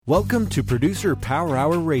Welcome to Producer Power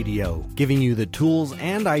Hour Radio, giving you the tools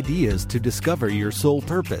and ideas to discover your soul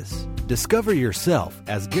purpose. Discover yourself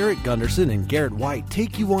as Garrett Gunderson and Garrett White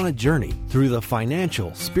take you on a journey through the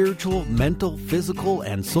financial, spiritual, mental, physical,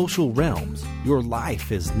 and social realms. Your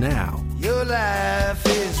life is now. Your life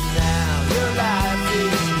is now. Your life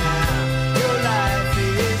is now. Your life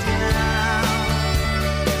is now.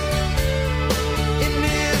 In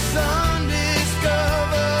this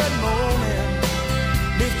undiscovered moment,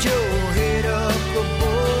 lift your head up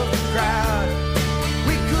above the crowd.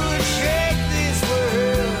 We could shake this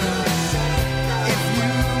world if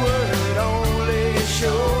you would only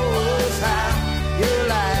show us how. Your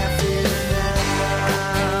life is now.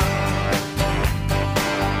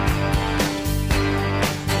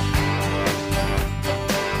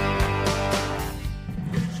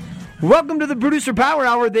 Welcome to the Producer Power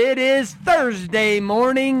Hour. It is Thursday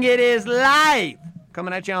morning. It is live.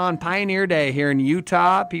 Coming at you on Pioneer Day here in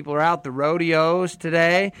Utah. People are out the rodeos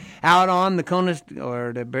today, out on the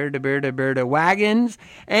the wagons,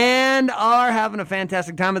 and are having a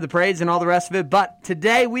fantastic time at the parades and all the rest of it. But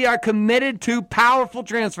today we are committed to powerful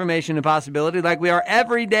transformation and possibility like we are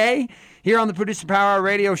every day here on the Producer Power Hour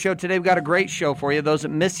radio show. Today we've got a great show for you. Those that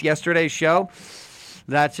missed yesterday's show,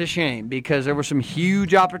 that's a shame because there were some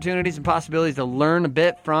huge opportunities and possibilities to learn a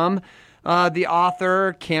bit from the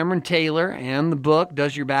author, Cameron Taylor, and the book,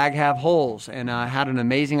 Does Your Bag Have Holes? And I had an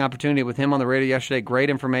amazing opportunity with him on the radio yesterday.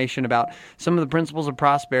 Great information about some of the principles of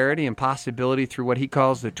prosperity and possibility through what he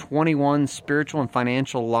calls the 21 spiritual and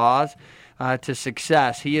financial laws to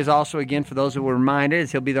success. He is also, again, for those who were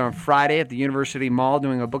reminded, he'll be there on Friday at the University Mall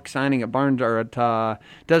doing a book signing at Barnes or at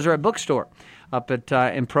Deseret Bookstore up at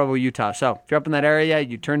in Provo, Utah. So if you're up in that area,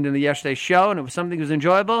 you turned into yesterday's show and it was something that was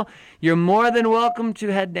enjoyable, you're more than welcome to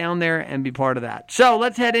head down there and be part of that. So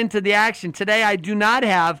let's head into the action. Today I do not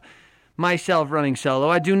have myself running solo.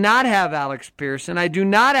 I do not have Alex Pearson. I do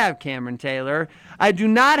not have Cameron Taylor. I do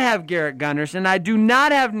not have Garrett Gunderson. I do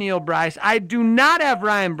not have Neil Bryce. I do not have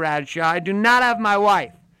Ryan Bradshaw. I do not have my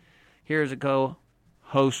wife. Here's a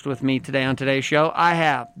co-host with me today on today's show. I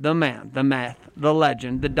have the man, the myth, the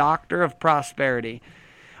legend, the doctor of prosperity,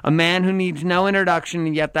 a man who needs no introduction,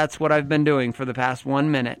 and yet that's what I've been doing for the past 1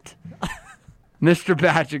 minute. Mr.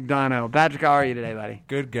 Patrick Donohoe. Patrick, how are you today, buddy?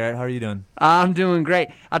 Good, Garrett. How are you doing? I'm doing great.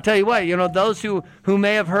 I'll tell you what, those who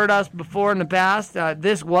may have heard us before in the past,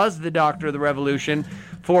 this was the doctor of the revolution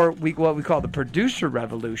for what we call the producer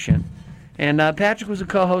revolution. And Patrick was a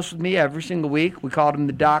co-host with me every single week. We called him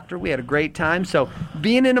the doctor. We had a great time. So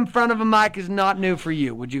being in front of a mic is not new for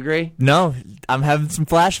you. Would you agree? No, I'm having some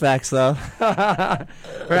flashbacks, though.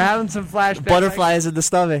 We're having some flashbacks. Butterflies in the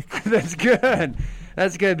stomach. That's good.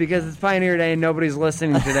 That's good because it's Pioneer Day and nobody's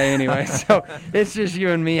listening today anyway. So it's just you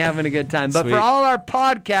and me having a good time. But Sweet. For all our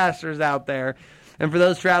podcasters out there, and for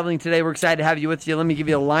those traveling today, we're excited to have you with you. Let me give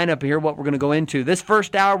you a lineup here, what we're going to go into. This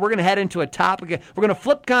first hour, we're going to head into a topic. We're going to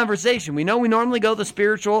flip conversation. We know we normally go the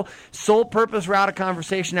spiritual, soul purpose route of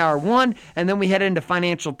conversation, hour one, and then we head into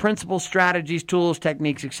financial principles, strategies, tools,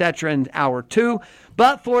 techniques, etc. in hour two.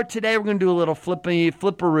 But for today, we're going to do a little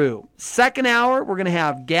flipperoo. Second hour, we're going to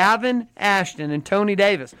have Gavin Ashton and Tony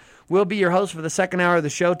Davis. We'll be your host for the second hour of the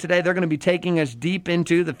show today. They're going to be taking us deep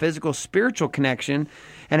into the physical-spiritual connection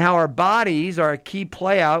and how our bodies are a key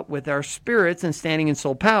play-out with our spirits and standing in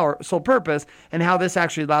soul power, soul purpose, and how this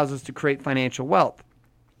actually allows us to create financial wealth.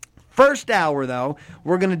 First hour, though,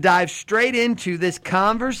 we're going to dive straight into this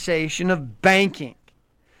conversation of banking.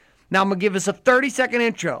 Now, I'm going to give us a 30-second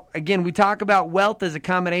intro. Again, we talk about wealth as a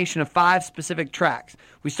combination of 5 specific tracks.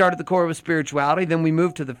 We start at the core with spirituality, then we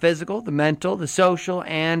move to the physical, the mental, the social,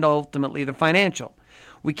 and ultimately the financial.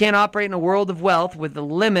 We can't operate in a world of wealth with the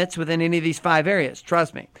limits within any of these 5 areas.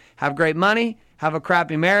 Trust me. Have great money, have a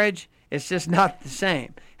crappy marriage, it's just not the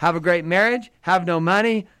same. Have a great marriage, have no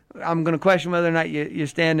money. I'm going to question whether or not you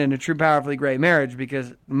stand in a true, powerfully great marriage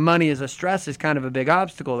because money as a stress is kind of a big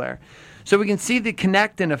obstacle there. So we can see the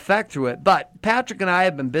connect and effect through it. But Patrick and I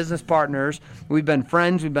have been business partners. We've been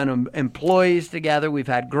friends. We've been employees together. We've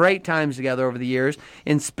had great times together over the years,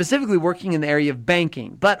 and specifically working in the area of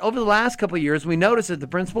banking. But over the last couple of years, we noticed that the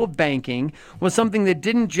principle of banking was something that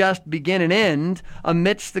didn't just begin and end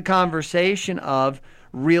amidst the conversation of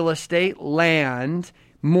real estate, land,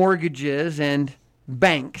 mortgages, and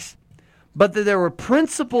banks. But that there were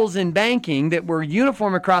principles in banking that were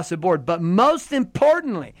uniform across the board. But most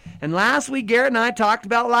importantly, and last week Garrett and I talked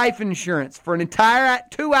about life insurance for an entire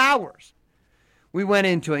 2 hours. We went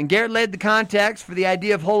into it. And Garrett laid the context for the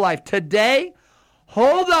idea of whole life. Today,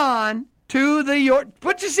 hold on to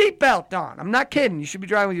put your seatbelt on. I'm not kidding. You should be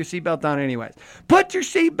driving with your seatbelt on anyways. Put your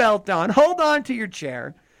seatbelt on. Hold on to your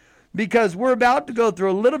chair. because we're about to go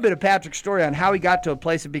through a little bit of Patrick's story on how he got to a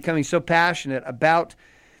place of becoming so passionate about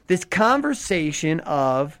this conversation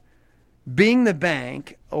of being the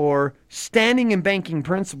bank or standing in banking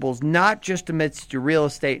principles, not just amidst your real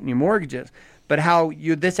estate and your mortgages, but how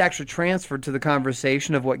this actually transferred to the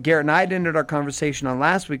conversation of what Garrett and I ended our conversation on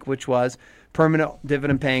last week, which was permanent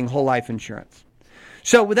dividend-paying whole life insurance.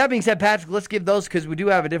 So with that being said, Patrick, let's give those, because we do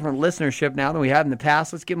have a different listenership now than we had in the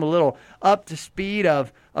past. Let's give them a little up to speed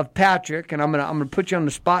of Patrick, and I'm gonna put you on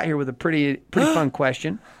the spot here with a pretty fun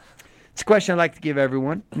question. It's a question I'd like to give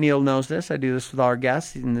everyone. Neil knows this. I do this with our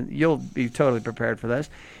guests, and you'll be totally prepared for this.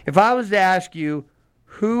 If I was to ask you,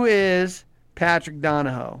 who is Patrick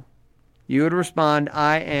Donohoe, you would respond,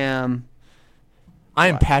 I am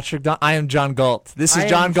Patrick. I am John Galt. This is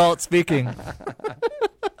John Galt speaking.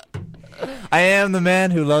 I am the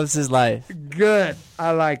man who loves his life. Good.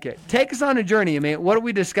 I like it. Take us on a journey. I mean, what are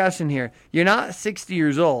we discussing here? You're not 60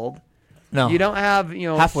 years old. No. You don't have,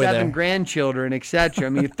 Halfway 7 there. grandchildren, etc. I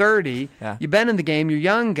mean, you're 30. Yeah. You've been in the game. You're a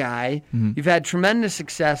young guy. Mm-hmm. You've had tremendous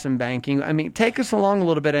success in banking. I mean, take us along a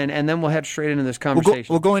little bit, and then we'll head straight into this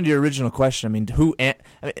conversation. We'll go into your original question. I mean,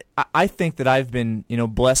 I think that I've been,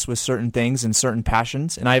 blessed with certain things and certain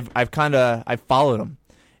passions, and I've followed them.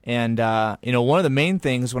 And one of the main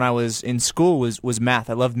things when I was in school was math.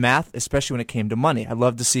 I loved math, especially when it came to money. I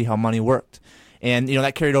loved to see how money worked. And,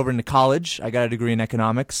 that carried over into college. I got a degree in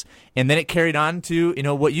economics. And then it carried on to,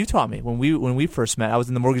 what you taught me when we first met. I was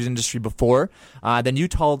in the mortgage industry before. Then you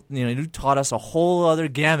taught us a whole other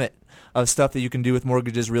gamut of stuff that you can do with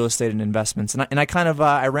mortgages, real estate, and investments. And I kind of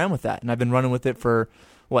I ran with that. And I've been running with it for,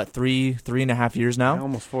 3.5 years now? Yeah,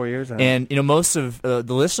 almost 4 years. And, most of the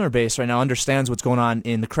listener base right now understands what's going on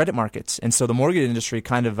in the credit markets. And so the mortgage industry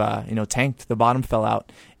kind of, tanked. The bottom fell out.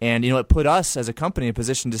 And, it put us as a company in a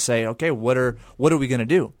position to say, okay, what are we going to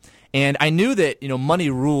do? And I knew that, money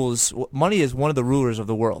rules. Money is one of the rulers of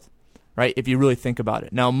the world, right, if you really think about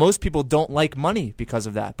it. Now, most people don't like money because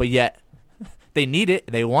of that, but yet they need it,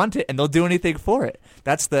 they want it, and they'll do anything for it.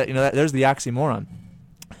 That's there's the oxymoron.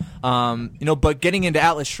 But getting into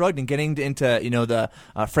Atlas Shrugged and getting into the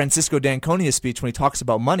Francisco d'Anconia speech when he talks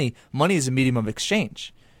about money is a medium of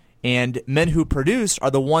exchange. And men who produce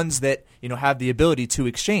are the ones that, have the ability to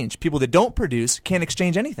exchange. People that don't produce can't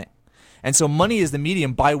exchange anything. And so money is the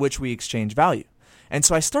medium by which we exchange value. And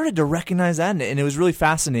so I started to recognize that, and it was really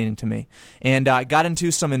fascinating to me. And I got into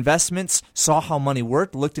some investments, saw how money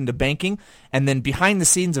worked, looked into banking, and then behind the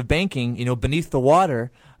scenes of banking, beneath the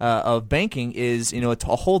water of banking is,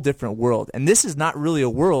 a whole different world. And this is not really a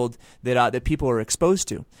world that people are exposed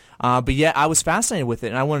to. But yet I was fascinated with it,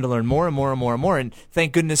 and I wanted to learn more and more and more and more. And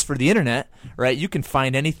thank goodness for the internet, right? You can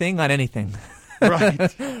find anything on anything.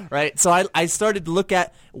 Right. Right. So I started to look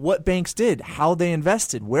at what banks did, how they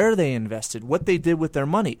invested, where they invested, what they did with their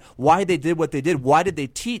money, why they did what they did, why did they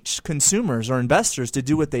teach consumers or investors to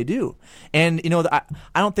do what they do. And, I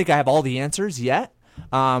don't think I have all the answers yet,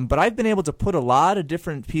 but I've been able to put a lot of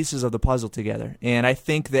different pieces of the puzzle together. And I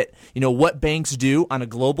think that, what banks do on a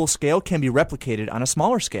global scale can be replicated on a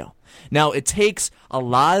smaller scale. Now, it takes a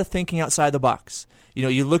lot of thinking outside the box.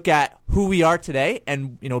 You look at who we are today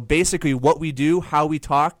and, basically what we do, how we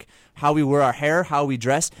talk, how we wear our hair, how we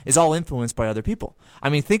dress is all influenced by other people. I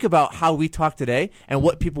mean, think about how we talk today and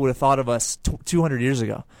what people would have thought of us 200 years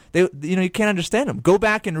ago. You can't understand them. Go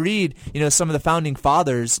back and read, some of the founding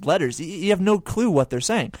fathers' letters. You have no clue what they're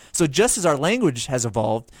saying. So just as our language has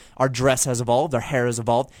evolved, our dress has evolved, our hair has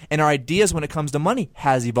evolved, and our ideas when it comes to money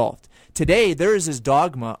has evolved. Today, there is this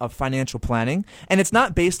dogma of financial planning, and it's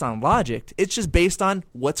not based on logic. It's just based on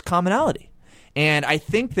what's commonality. And I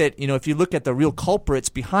think that, if you look at the real culprits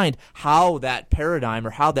behind how that paradigm or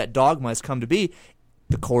how that dogma has come to be,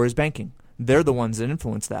 the core is banking. They're the ones that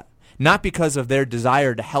influence that. Not because of their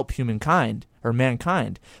desire to help humankind or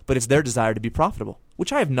mankind, but it's their desire to be profitable,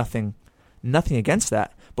 which I have nothing against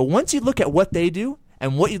that. But once you look at what they do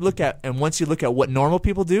and once you look at what normal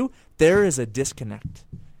people do, there is a disconnect.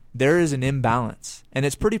 There is an imbalance, and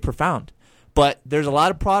it's pretty profound. But there's a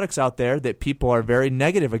lot of products out there that people are very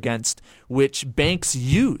negative against, which banks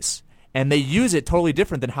use. And they use it totally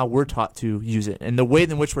different than how we're taught to use it. And the way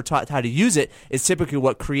in which we're taught how to use it is typically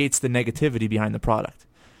what creates the negativity behind the product.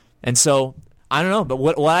 And so, I don't know, but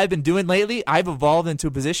what I've been doing lately, I've evolved into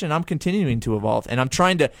a position, I'm continuing to evolve. And I'm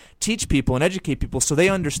trying to teach people and educate people so they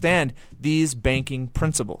understand these banking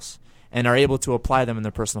principles and are able to apply them in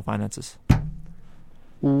their personal finances.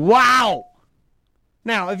 Wow.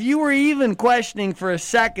 Now, if you were even questioning for a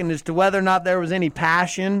second as to whether or not there was any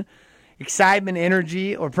passion, excitement,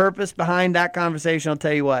 energy, or purpose behind that conversation, I'll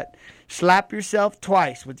tell you what. Slap yourself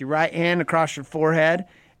twice with your right hand across your forehead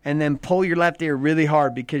and then pull your left ear really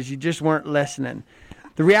hard because you just weren't listening.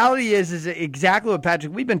 The reality is exactly what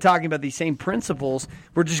Patrick, we've been talking about these same principles.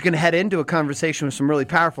 We're just going to head into a conversation with some really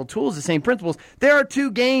powerful tools, the same principles. There are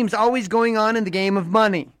two games always going on in the game of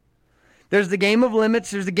money. There's the game of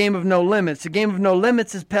limits, there's the game of no limits. The game of no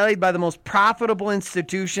limits is played by the most profitable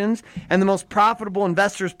institutions and the most profitable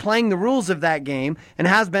investors playing the rules of that game, and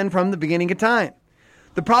has been from the beginning of time.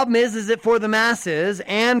 The problem is that for the masses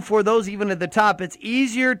and for those even at the top, it's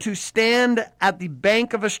easier to stand at the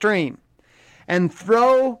bank of a stream and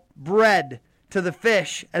throw bread to the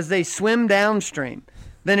fish as they swim downstream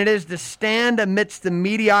than it is to stand amidst the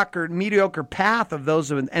mediocre path of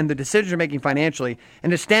those and the decisions you're making financially,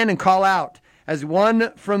 and to stand and call out as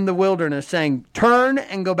one from the wilderness saying, turn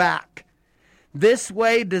and go back. This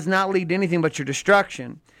way does not lead to anything but your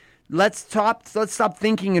destruction. Let's stop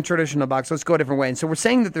thinking in traditional box. Let's go a different way. And so we're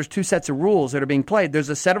saying that there's two sets of rules that are being played. There's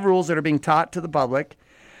a set of rules that are being taught to the public,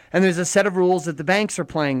 and there's a set of rules that the banks are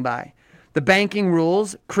playing by. The banking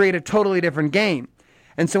rules create a totally different game.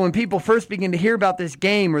 And so when people first begin to hear about this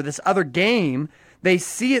game or this other game, they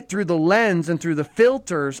see it through the lens and through the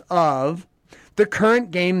filters of the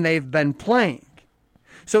current game they've been playing.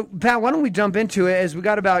 So, Pat, why don't we jump into it as we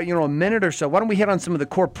got about a minute or so. Why don't we hit on some of the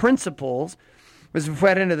core principles as we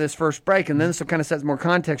head into this first break, and then this will kind of set more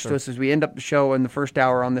context to us as we end up the show in the first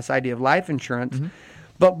hour on this idea of life insurance. Mm-hmm.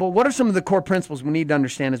 But what are some of the core principles we need to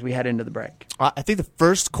understand as we head into the break? I think the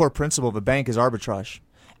first core principle of a bank is arbitrage.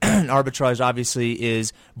 Arbitrage obviously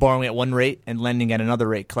is borrowing at one rate and lending at another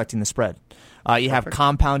rate, collecting the spread. You have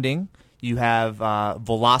compounding, you have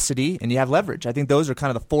velocity, and you have leverage. I think those are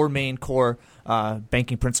kind of the four main core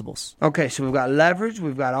banking principles. Okay, so we've got leverage,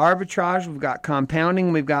 we've got arbitrage, we've got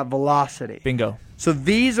compounding, we've got velocity. Bingo. So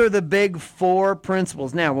these are the big four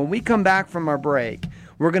principles. Now, when we come back from our break,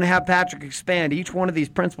 we're going to have Patrick expand each one of these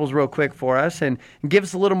principles real quick for us and give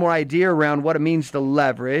us a little more idea around what it means to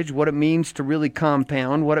leverage, what it means to really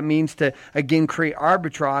compound, what it means to, again, create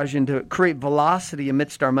arbitrage and to create velocity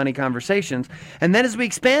amidst our money conversations. And then as we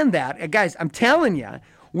expand that, guys, I'm telling you,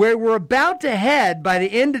 where we're about to head by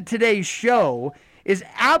the end of today's show is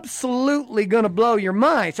absolutely going to blow your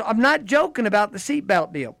mind. So I'm not joking about the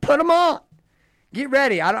seatbelt deal. Put them on. Get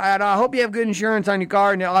ready. I hope you have good insurance on your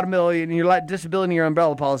car and your automobile and your disability and your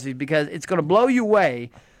umbrella policies, because it's going to blow you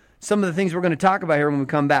away, some of the things we're going to talk about here when we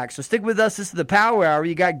come back. So stick with us. This is the Power Hour.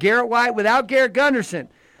 You got Garrett White without Garrett Gunderson,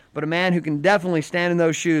 but a man who can definitely stand in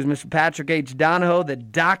those shoes, Mr. Patrick H. Donohoe, the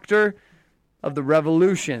doctor of the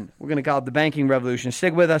revolution. We're going to call it the banking revolution.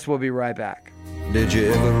 Stick with us. We'll be right back. Did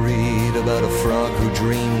you ever read about a frog who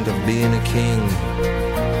dreamed of being a king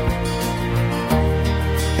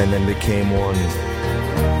and then became one?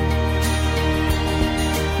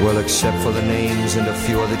 Well, except for the names and a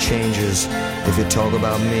few other changes, if you talk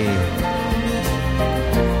about me,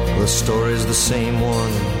 the story's the same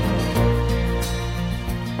one.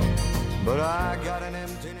 But I got an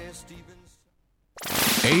emptiness deep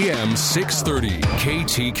inside. AM 630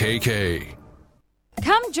 KTKK.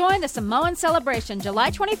 Come join the Samoan celebration July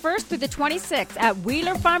 21st through the 26th at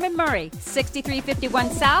Wheeler Farm in Murray, 6351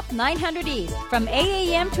 South, 900 East, from 8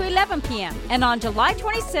 a.m. to 11 p.m. And on July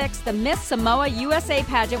 26th, the Miss Samoa USA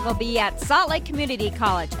pageant will be at Salt Lake Community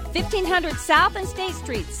College, 1500 South and State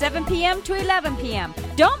Street, 7 p.m. to 11 p.m.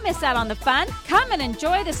 Don't miss out on the fun. Come and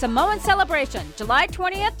enjoy the Samoan celebration July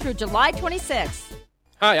 20th through July 26th.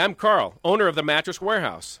 Hi, I'm Carl, owner of the Mattress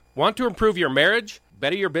Warehouse. Want to improve your marriage,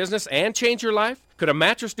 better your business, and change your life? Could a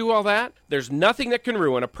mattress do all that? There's nothing that can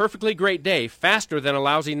ruin a perfectly great day faster than a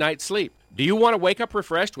lousy night's sleep. Do you want to wake up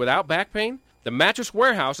refreshed without back pain? The Mattress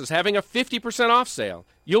Warehouse is having a 50% off sale.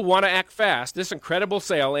 You'll want to act fast. This incredible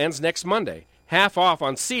sale ends next Monday. Half off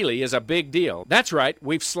on Sealy is a big deal. That's right,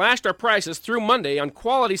 we've slashed our prices through Monday on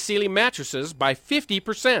quality Sealy mattresses by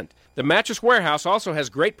 50%. The Mattress Warehouse also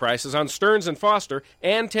has great prices on Stearns & Foster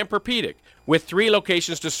and Tempur-Pedic, with 3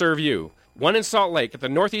 locations to serve you. One in Salt Lake at the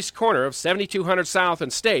northeast corner of 7200 South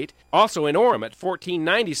and State, also in Orem at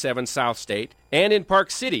 1497 South State, and in Park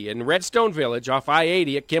City in Redstone Village off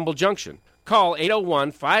I-80 at Kimball Junction. Call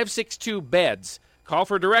 801-562-BEDS. Call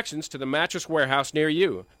for directions to the Mattress Warehouse near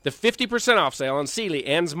you. The 50% off sale on Sealy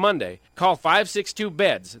ends Monday. Call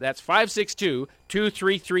 562-BEDS. That's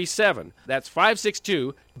 562-2337. That's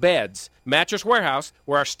 562-BEDS. Mattress Warehouse,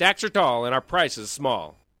 where our stacks are tall and our prices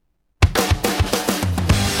small.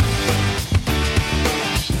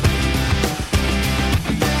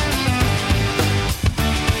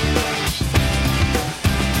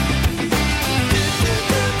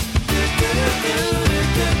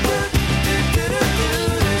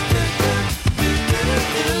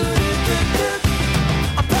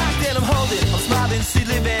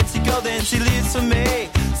 She lives for me.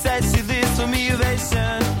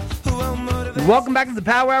 Welcome back to the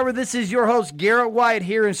Power Hour. This is your host, Garrett White,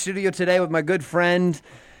 here in studio today with my good friend,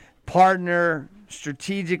 partner,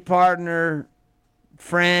 strategic partner,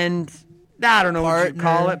 friend, I don't know what you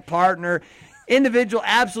call it, partner, individual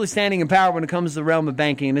absolutely standing in power when it comes to the realm of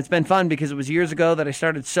banking. And it's been fun because it was years ago that I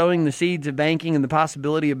started sowing the seeds of banking and the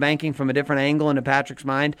possibility of banking from a different angle into Patrick's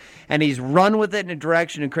mind. And he's run with it in a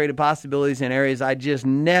direction and created possibilities in areas I just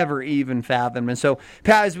never even fathomed. And so,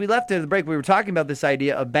 Pat, as we left at the break, we were talking about this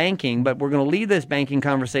idea of banking, but we're going to lead this banking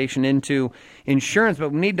conversation into insurance.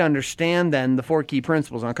 But we need to understand then the 4 key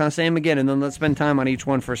principles. And I'll kind of say them again, and then let's spend time on each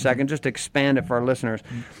one for a second just to expand it for our listeners.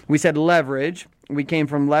 We said leverage. We came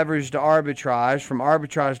from leverage to arbitrage, from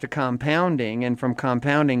arbitrage to compounding, and from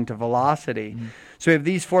compounding to velocity. So we have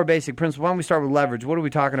these 4 basic principles. Why don't we start with leverage? What are we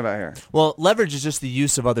talking about here? Well, leverage is just the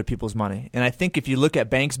use of other people's money. And I think if you look at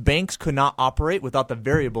banks, banks could not operate without the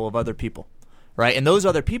variable of other people. Right? And those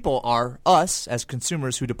other people are us as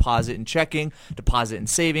consumers who deposit in checking, deposit in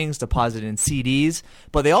savings, deposit in CDs.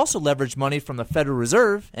 But they also leverage money from the Federal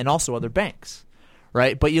Reserve and also other banks.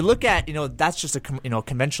 Right, but you look at, that's just a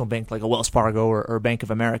conventional bank like a Wells Fargo or Bank of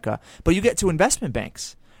America. But you get to investment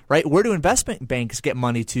banks, right? Where do investment banks get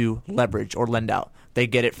money to leverage or lend out? They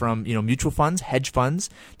get it from mutual funds, hedge funds.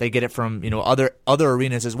 They get it from other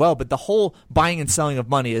arenas as well. But the whole buying and selling of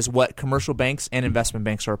money is what commercial banks and investment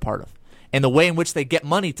banks are a part of. And the way in which they get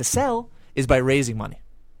money to sell is by raising money.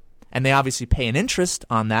 And they obviously pay an interest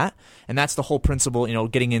on that, and that's the whole principle,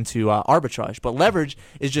 getting into arbitrage. But leverage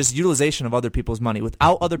is just utilization of other people's money.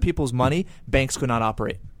 Without other people's money, banks could not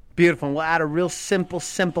operate. Beautiful. And we'll add a real simple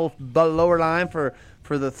lower line for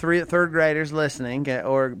the third graders listening,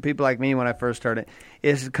 or people like me when I first started,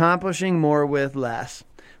 is accomplishing more with less,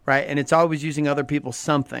 right? And it's always using other people's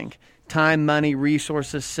something. Time, money,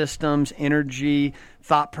 resources, systems, energy,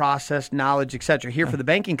 thought process, knowledge, etc. Here for the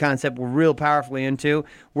banking concept we're real powerfully into,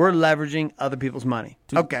 we're leveraging other people's money.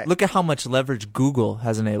 Dude, okay. Look at how much leverage Google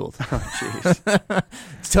has enabled. Oh, jeez.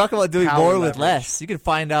 Talk about doing Power more leverage. with less. You can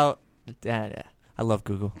find out. Yeah. I love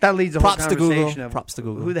Google. That leads a whole conversation of Props to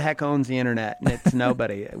Google. Who the heck owns the internet? And it's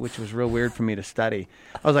nobody, which was real weird for me to study.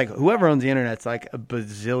 I was like, whoever owns the internet's like a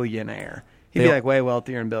bazillionaire. He'd be like way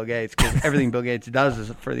wealthier than Bill Gates because everything Bill Gates does is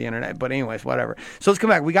for the internet. But anyways, whatever. So let's come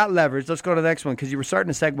back. We got leverage. Let's go to the next one because you were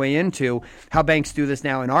starting to segue into how banks do this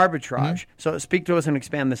now in arbitrage. Mm-hmm. So speak to us and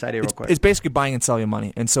expand this idea real quick. It's basically buying and selling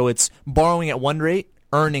money. And so it's borrowing at one rate,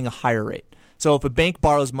 earning a higher rate. So if a bank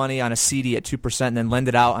borrows money on a CD at 2% and then lend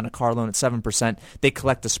it out on a car loan at 7%, they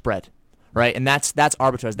collect a spread, right? And that's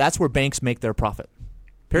arbitrage. That's where banks make their profit.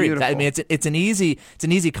 Period. I mean, it's an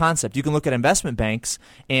easy concept. You can look at investment banks,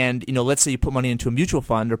 and let's say you put money into a mutual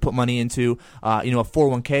fund or put money into a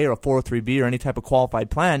 401k or a 403b or any type of qualified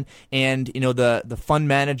plan, and the fund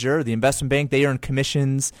manager, the investment bank, they earn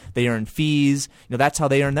commissions, they earn fees. That's how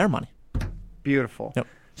they earn their money. Beautiful. Yep.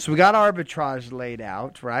 So we got arbitrage laid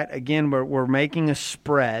out, right? Again, we're making a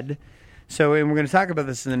spread. So, and we're going to talk about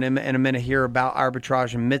this in a minute here about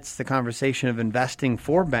arbitrage amidst the conversation of investing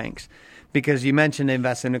for banks. Because you mentioned they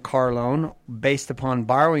invest in a car loan based upon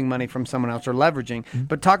borrowing money from someone else or leveraging. Mm-hmm.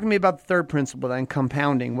 But talk to me about the third principle then,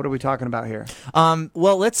 compounding. What are we talking about here? I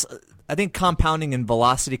think compounding and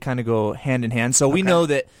velocity kind of go hand in hand. So we know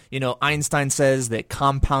that, Einstein says that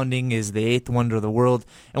compounding is the eighth wonder of the world.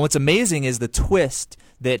 And what's amazing is the twist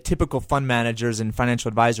that typical fund managers and financial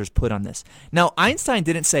advisors put on this. Now, Einstein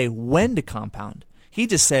didn't say when to compound. He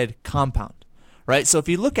just said compound. Right? So if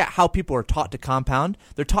you look at how people are taught to compound,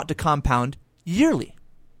 they're taught to compound yearly,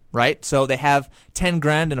 right? So they have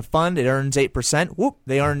 $10,000 in a fund, it earns 8%. Whoop,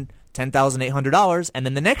 they earn $10,800, and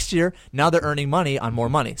then the next year, now they're earning money on more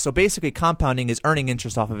money. So basically, compounding is earning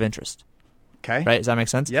interest off of interest. Okay. Right? Does that make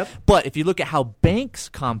sense? Yep. But if you look at how banks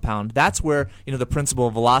compound, that's where the principle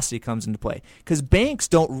of velocity comes into play. Because banks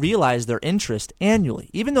don't realize their interest annually,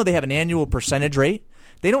 even though they have an annual percentage rate.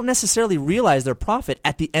 They don't necessarily realize their profit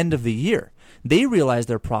at the end of the year. They realize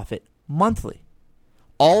their profit monthly.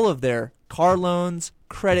 All of their car loans,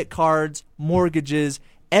 credit cards, mortgages,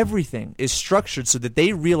 everything is structured so that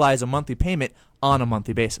they realize a monthly payment on a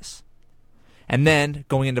monthly basis. And then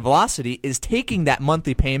going into velocity is taking that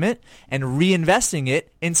monthly payment and reinvesting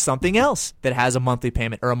it in something else that has a monthly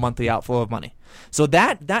payment or a monthly outflow of money. So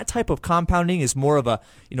that type of compounding is more of a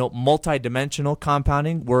multi-dimensional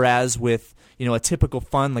compounding, whereas with a typical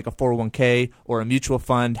fund like a 401k or a mutual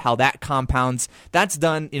fund, how that compounds, that's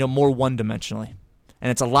done more one-dimensionally.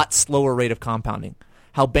 And it's a lot slower rate of compounding.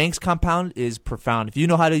 How banks compound is profound. If you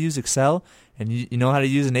know how to use Excel and you know how to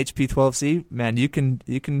use an HP12C, man, you can.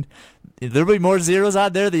 There'll be more zeros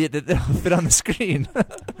out there that'll fit on the screen.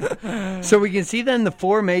 So we can see then the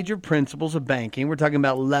four major principles of banking. We're talking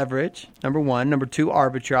about leverage, number one. Number two,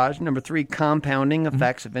 arbitrage. Number three, compounding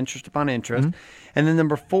effects of interest upon interest. And then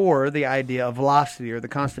number four, the idea of velocity, or the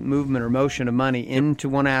constant movement or motion of money into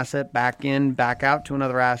one asset, back in, back out to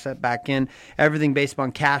another asset, back in. Everything based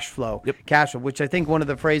upon cash flow. Cash flow, which I think one of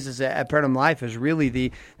the phrases at Paradigm Life is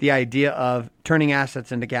really the idea of turning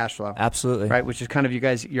assets into cash flow. Absolutely. Right, which is kind of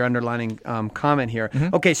your underlining comment here.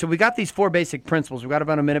 Okay, so we got these four basic principles. We've got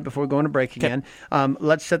about a minute before we go into break again.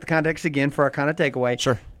 Let's set the context again for our kind of takeaway.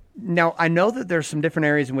 Sure. Now, I know that there's some different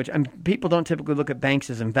areas in which people don't typically look at banks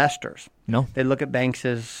as investors. No. They look at banks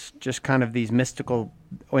as just kind of these mystical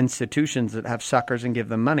institutions that have suckers and give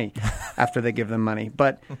them money after they give them money.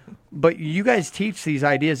 But you guys teach these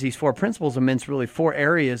ideas, these four principles amidst really four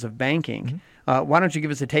areas of banking. Why don't you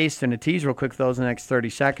give us a taste and a tease real quick those in the next 30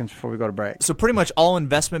 seconds before we go to break? So pretty much all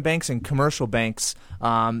investment banks and commercial banks,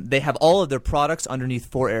 they have all of their products underneath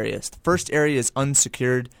four areas. The first area is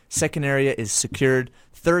unsecured. Second area is secured.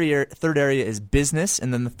 Third area is business.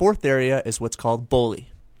 And then the fourth area is what's called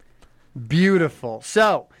BOLI. Beautiful.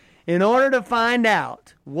 So in order to find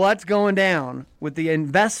out what's going down with the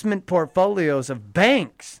investment portfolios of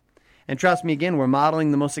banks, and trust me, again, we're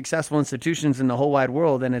modeling the most successful institutions in the whole wide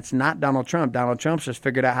world, and it's not Donald Trump. Donald Trump's just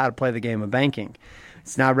figured out how to play the game of banking.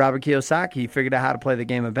 It's not Robert Kiyosaki. He figured out how to play the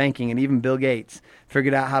game of banking, and even Bill Gates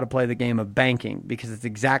figured out how to play the game of banking because it's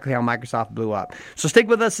exactly how Microsoft blew up. So stick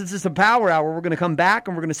with us. This is the Power Hour. We're going to come back,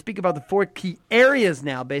 and we're going to speak about the four key areas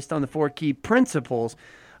now based on the four key principles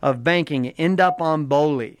of banking. End up on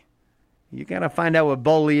BOLI. You got to find out what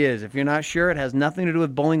BOLI is. If you're not sure, it has nothing to do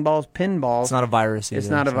with bowling balls, pinballs. It's not a virus either. It's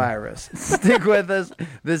not a virus. Stick with us.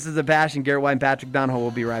 This is The Passion. Garrett White and Patrick Donohoe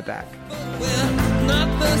will be right back. We're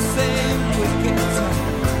not the same. We get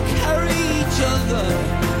to carry each other.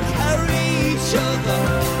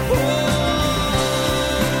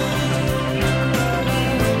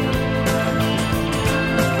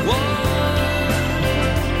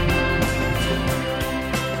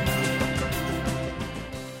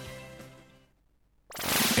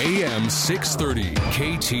 AM 630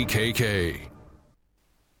 KTKK.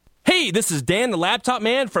 Hey, this is Dan the Laptop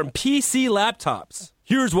Man from PC Laptops.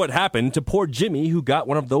 Here's what happened to poor Jimmy who got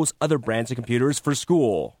one of those other brands of computers for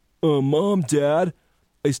school. Mom, Dad,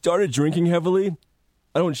 I started drinking heavily.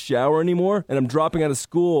 I don't shower anymore, and I'm dropping out of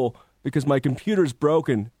school because my computer's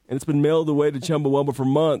broken, and it's been mailed away to Chumbawamba for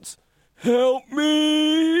months. Help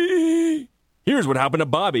me! Here's what happened to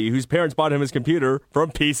Bobby, whose parents bought him his computer from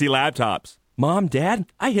PC Laptops. Mom, Dad,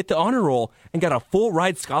 I hit the honor roll and got a full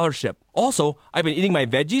ride scholarship. Also, I've been eating my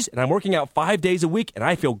veggies and I'm working out 5 days a week and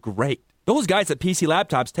I feel great. Those guys at PC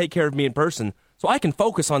Laptops take care of me in person so I can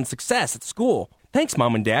focus on success at school. Thanks,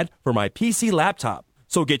 Mom and Dad, for my PC laptop.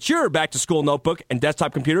 So get your back-to-school notebook and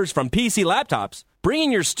desktop computers from PC Laptops. Bring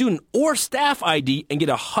in your student or staff ID and get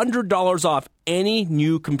 $100 off any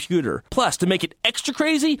new computer. Plus, to make it extra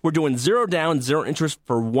crazy, we're doing 0 down, 0 interest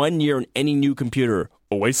for 1 year on any new computer.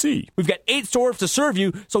 Oh, I see. We've got 8 stores to serve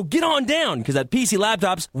you, so get on down, because at PC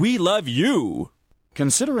Laptops, we love you.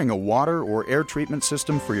 Considering a water or air treatment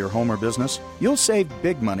system for your home or business? You'll save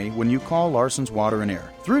big money when you call Larson's Water and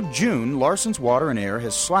Air. Through June, Larson's Water and Air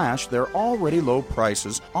has slashed their already low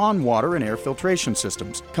prices on water and air filtration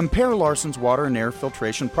systems. Compare Larson's Water and Air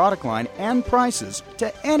filtration product line and prices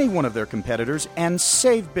to any one of their competitors and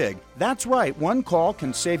save big. That's right, one call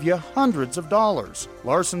can save you hundreds of dollars.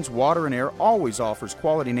 Larson's Water and Air always offers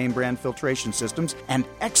quality name brand filtration systems and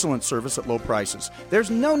excellent service at low prices.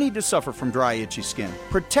 There's no need to suffer from dry, itchy skin.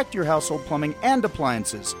 Protect your household plumbing and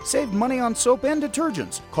appliances. Save money on soap and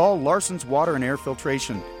detergents. Call Larson's Water and Air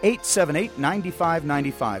Filtration,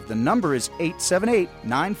 878-9595. The number is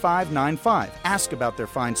 878-9595. Ask about their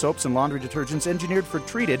fine soaps and laundry detergents engineered for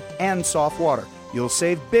treated and soft water. You'll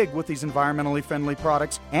save big with these environmentally friendly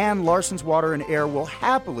products, and Larson's Water and Air will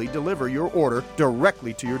happily deliver your order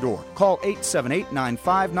directly to your door. Call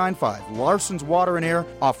 878-9595. Larson's Water and Air,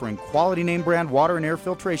 offering quality name brand water and air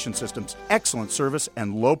filtration systems, excellent service,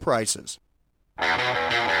 and low prices.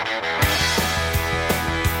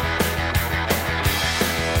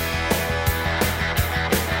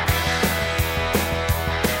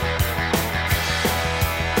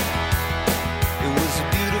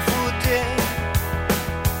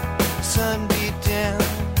 Sun beat down,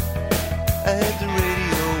 I had the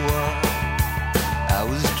radio on, I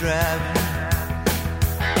was driving,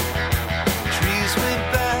 trees went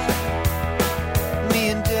by, me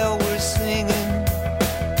and Del were singing,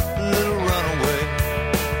 Little Runaway,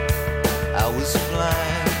 I was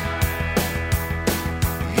flying,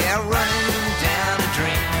 yeah, running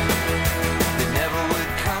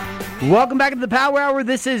Welcome back to the Power Hour.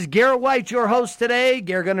 This is Garrett White, your host today.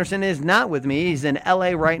 Garrett Gunderson is not with me. He's in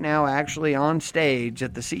L.A. right now, actually on stage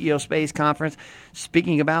at the CEO Space Conference,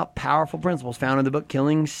 speaking about powerful principles found in the book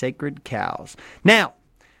Killing Sacred Cows. Now,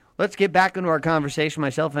 let's get back into our conversation.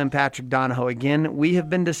 Myself and Patrick Donohoe. Again, we have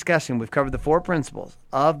been discussing, we've covered the 4 principles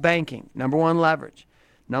of banking. Number 1, leverage.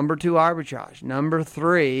 Number 2, arbitrage. Number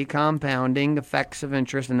 3, compounding effects of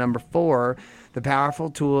interest. And number 4, the powerful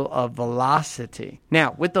tool of velocity.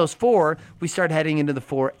 Now, with those 4, we start heading into the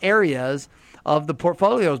 4 areas of the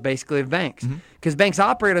portfolios, basically, of banks. Because banks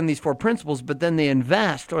operate on these 4 principles, but then they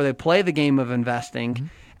invest or they play the game of investing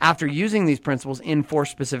after using these principles in 4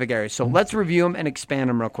 specific areas. So let's review them and expand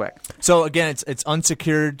them real quick. So again, it's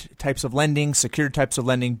unsecured types of lending, secured types of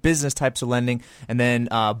lending, business types of lending, and then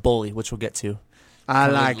BOLI, which we'll get to. I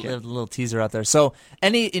like it. A little teaser out there. So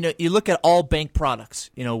you look at all bank products,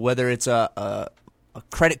 whether it's a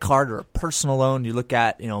credit card or a personal loan, you look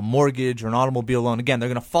at, a mortgage or an automobile loan. Again, they're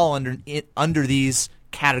going to fall under these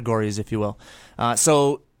categories, if you will.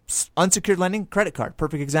 So unsecured lending, credit card,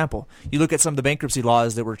 perfect example. You look at some of the bankruptcy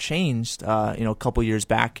laws that were changed, a couple years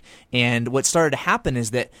back, and what started to happen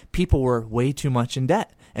is that people were way too much in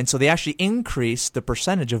debt, and so they actually increased the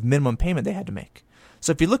percentage of minimum payment they had to make.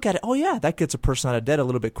 So if you look at it, that gets a person out of debt a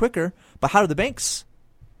little bit quicker. But how do the banks?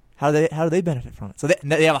 How do they benefit from it? So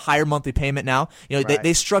they have a higher monthly payment now. Right.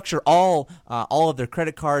 They structure all of their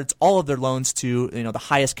credit cards, all of their loans to the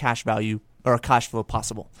highest cash value or cash flow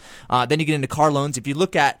possible. Then you get into car loans. If you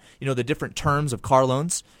look at the different terms of car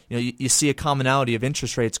loans, you see a commonality of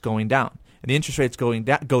interest rates going down. And the interest rates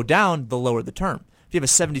go down, the lower the term. If you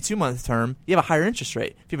have a 72-month term, you have a higher interest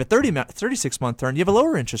rate. If you have a 36-month term, you have a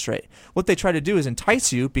lower interest rate. What they try to do is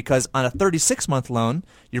entice you because on a 36-month loan,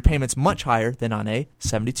 your payment's much higher than on a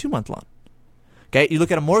 72-month loan. Okay, you look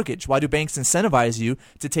at a mortgage. Why do banks incentivize you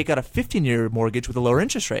to take out a 15-year mortgage with a lower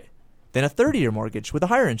interest rate than a 30-year mortgage with a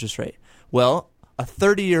higher interest rate? Well, a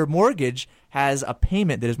 30-year mortgage has a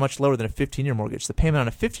payment that is much lower than a 15-year mortgage. The payment on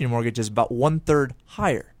a 15-year mortgage is about 1/3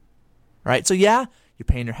 higher. Right? So you're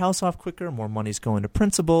paying your house off quicker, more money's going to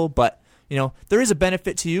principal, but there is a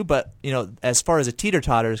benefit to you, but as far as a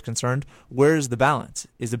teeter-totter is concerned, where's the balance?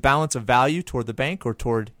 Is the balance of value toward the bank or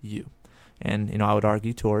toward you? And I would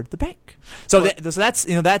argue toward the bank. So that's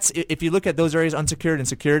if you look at those areas, unsecured and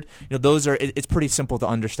secured, those are it's pretty simple to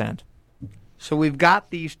understand. So we've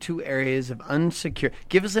got these 2 areas of unsecured.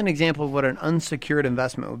 Give us an example of what an unsecured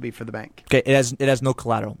investment would be for the bank. Okay, it has no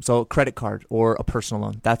collateral. So credit card or a personal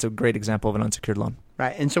loan. That's a great example of an unsecured loan.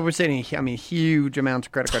 Right, and so we're saying, huge amounts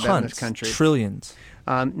of credit card debt in this country. Trillions.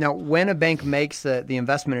 Now, when a bank makes the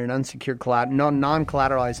investment in an unsecured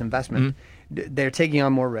non-collateralized investment, they're taking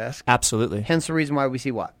on more risk. Absolutely. Hence the reason why we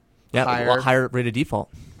see what? Higher rate of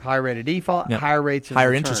default. Higher rate of default, higher rates of higher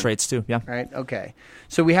return. Interest rates too, yeah. Right, okay.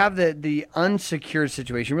 So we have the unsecured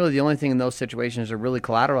situation. Really, the only thing in those situations are really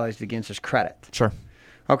collateralized against is credit. Sure.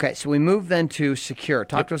 Okay, so we move then to secure.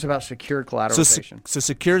 Talk to us about secured collateralization. So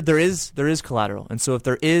secured, there is collateral, and so if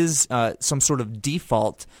there is some sort of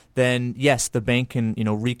default, then yes, the bank can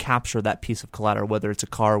recapture that piece of collateral, whether it's a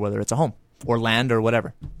car, whether it's a home or land or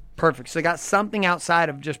whatever. Perfect. So they got something outside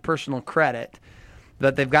of just personal credit,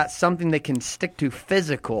 that they've got something they can stick to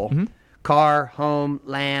physical, car, home,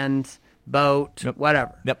 land, boat,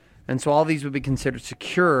 whatever. Yep. And so all these would be considered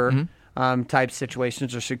secure type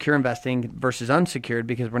situations or secure investing versus unsecured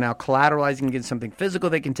because we're now collateralizing against something physical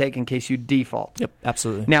they can take in case you default. Yep,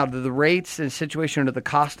 absolutely. Now, do the rates and situation or the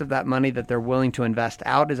cost of that money that they're willing to invest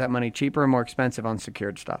out, is that money cheaper or more expensive on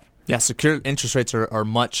secured stuff? Yeah, secured interest rates are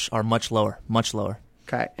much lower, much lower.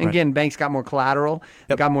 Okay. And again, banks got more collateral,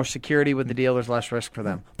 got more security with the deal. There's less risk for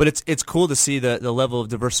them. But it's cool to see the level of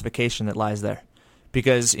diversification that lies there.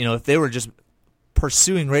 Because, if they were just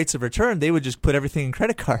pursuing rates of return, they would just put everything in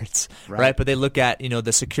credit cards, right? But they look at,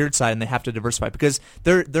 the secured side and they have to diversify because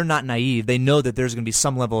they're not naive. They know that there's going to be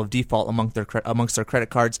some level of default amongst their credit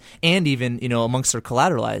cards and even, amongst their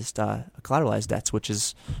collateralized debts, which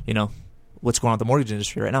is, what's going on with the mortgage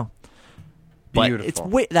industry right now. But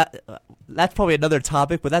Beautiful. It's that's probably another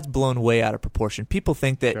topic, but that's blown way out of proportion. People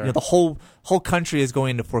think that the whole country is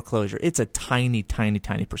going into foreclosure. It's a tiny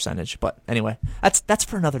percentage. But anyway, that's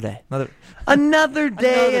for another day. Another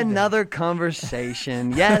day, another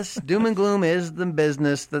conversation. Yes, doom and gloom is the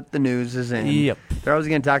business that the news is in. Yep. They're always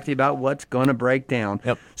going to talk to you about what's going to break down.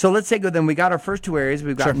 Yep. So let's take it then. We got our first 2 areas.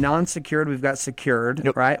 We've got non-secured, we've got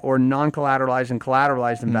secured, right? Or non-collateralized and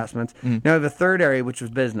collateralized investments. Now we have a third area, which was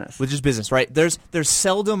business. Which is business, right? There's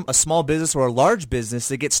seldom a small business or a large business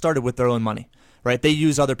that gets started with their own money. right? They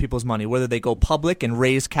use other people's money, whether they go public and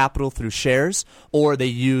raise capital through shares, or they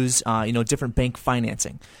use different bank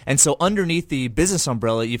financing. And so underneath the business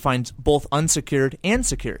umbrella, you find both unsecured and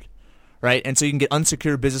secured. Right? And so you can get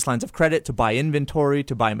unsecured business lines of credit to buy inventory,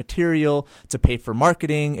 to buy material, to pay for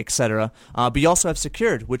marketing, etc. But you also have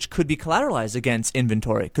secured, which could be collateralized against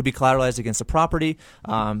inventory, could be collateralized against a property,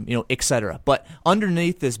 etc. But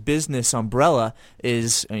underneath this business umbrella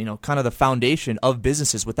is kind of the foundation of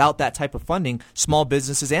businesses. Without that type of funding, small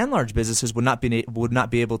businesses and large businesses would not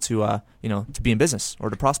be able to to be in business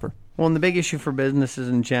or to prosper. Well, and the big issue for businesses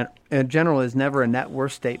in general is never a net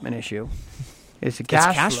worth statement issue. It's a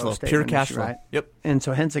cash flow, pure cash flow. Right? Yep. And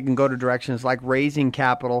so hence it can go to directions like raising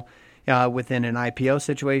capital within an IPO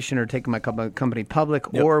situation or taking my company public,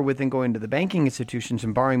 Yep. or within going to the banking institutions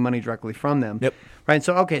and borrowing money directly from them. Yep. Right.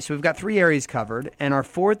 So, so we've got 3 areas covered, and our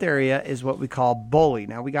 4th area is what we call bully.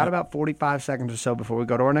 Now, we got about 45 seconds or so before we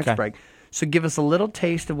go to our next break. So give us a little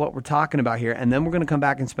taste of what we're talking about here, and then we're going to come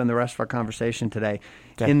back and spend the rest of our conversation today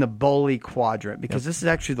in the bully quadrant, because this is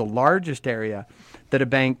actually the largest area that a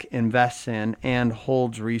bank invests in and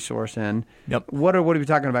holds resource in. Yep. What are we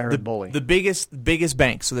talking about here with bully? The biggest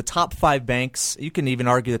banks, so the top 5 banks, you can even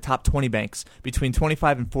argue the top 20 banks, between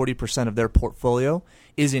 25 and 40% of their portfolio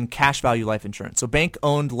is in cash value life insurance. So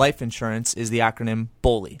bank-owned life insurance is the acronym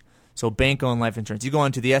BOLI. So bank-owned life insurance. You go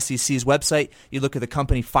onto the SEC's website, you look at the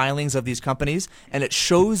company filings of these companies, and it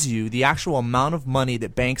shows you the actual amount of money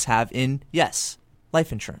that banks have in, yes,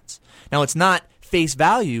 life insurance. Now, it's not face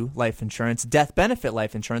value life insurance, death benefit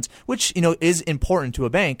life insurance, which is important to a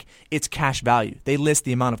bank. It's cash value. They list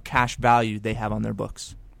the amount of cash value they have on their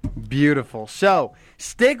books. Beautiful. So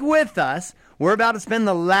stick with us. We're about to spend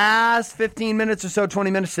the last 15 minutes or so,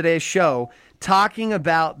 20 minutes today's show talking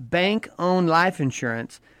about bank-owned life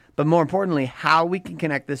insurance, but more importantly, how we can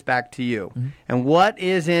connect this back to you and what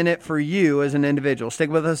is in it for you as an individual.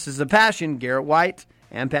 Stick with us. This is A Passion. Garrett White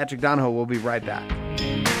and Patrick Donohoe will be right back.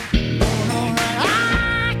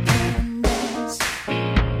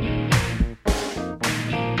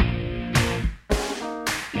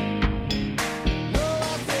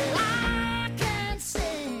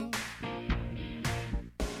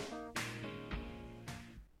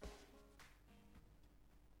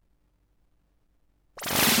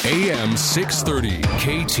 AM 630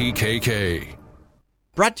 KTKK.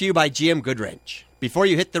 Brought to you by GM Goodwrench. Before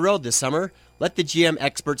you hit the road this summer, let the GM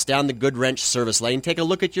experts down the Goodwrench service lane take a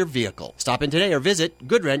look at your vehicle. Stop in today or visit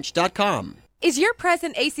goodwrench.com. Is your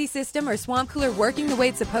present AC system or swamp cooler working the way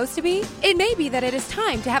it's supposed to be? It may be that it is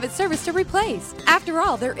time to have it serviced or replaced. After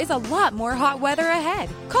all, there is a lot more hot weather ahead.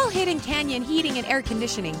 Call Hidden Canyon Heating and Air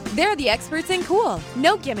Conditioning. They're the experts in cool.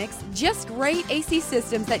 No gimmicks, just great AC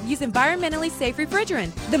systems that use environmentally safe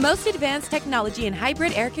refrigerant. The most advanced technology in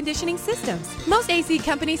hybrid air conditioning systems. Most AC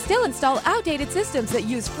companies still install outdated systems that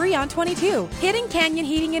use Freon 22. Hidden Canyon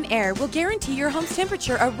Heating and Air will guarantee your home's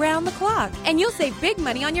temperature around the clock, and you'll save big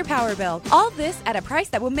money on your power bill. All this at a price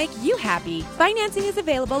that will make you happy. Financing is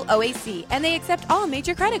available OAC, and they accept all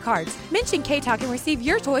major credit cards. Mention KTOK and receive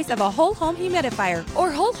your choice of a whole home humidifier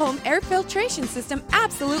or whole home air filtration system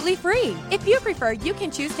absolutely free. If you prefer, you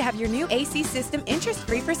can choose to have your new AC system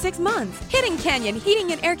interest-free for 6 months. Hidden Canyon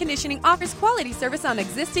Heating and Air Conditioning offers quality service on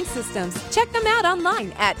existing systems. Check them out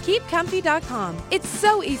online at keepcomfy.com. It's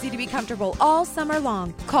so easy to be comfortable all summer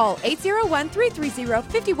long. Call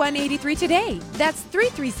 801-330-5183 today. That's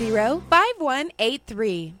 330-5183.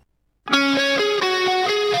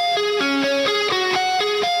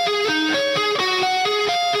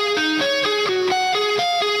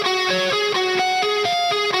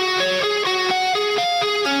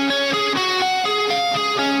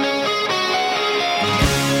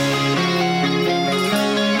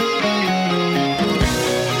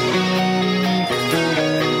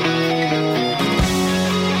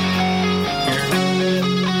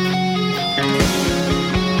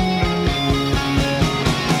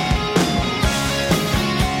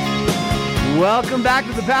 Welcome back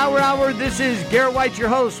to the Power Hour. This is Garrett White, your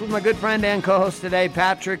host, with my good friend and co-host today,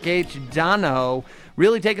 Patrick H. Donohoe,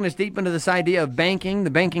 really taking us deep into this idea of banking, the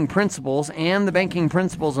banking principles, and the banking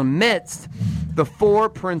principles amidst the 4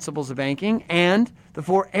 principles of banking and the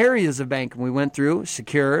 4 areas of banking. We went through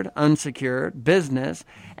secured, unsecured, business,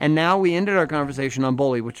 and now we ended our conversation on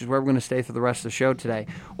bully, which is where we're going to stay for the rest of the show today,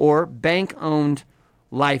 or bank-owned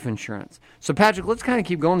life insurance. So, Patrick, let's kind of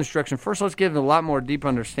keep going this direction. First, let's give a lot more deep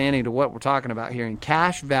understanding to what we're talking about here in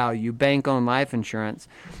cash value, bank-owned life insurance.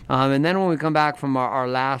 And then when we come back from our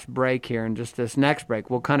last break here and just this next break,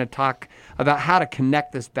 we'll kind of talk about how to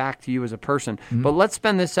connect this back to you as a person. Mm-hmm. But let's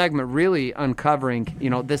spend this segment really uncovering,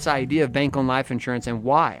 this idea of bank-owned life insurance and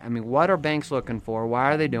why. I mean, what are banks looking for?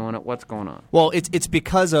 Why are they doing it? What's going on? Well, it's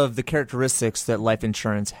because of the characteristics that life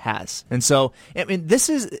insurance has. And so, I mean,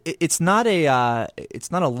 it's not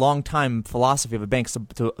a long-time philosophy of a bank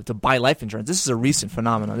to buy life insurance. This is a recent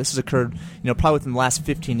phenomenon. This has occurred, probably within the last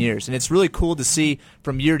 15 years. And it's really cool to see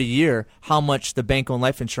from year to year how much the bank-owned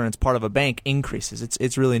life insurance part of a bank increases.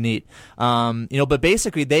 It's really neat. But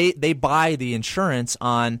basically they buy the insurance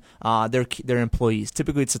on their employees.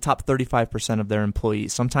 Typically, it's the top 35% of their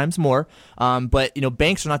employees, sometimes more. But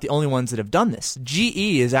banks are not the only ones that have done this. GE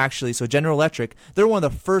is actually, so General Electric, they're one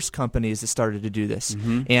of the first companies that started to do this.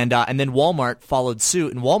 Mm-hmm. And then Walmart followed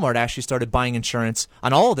suit, and Walmart actually started buying insurance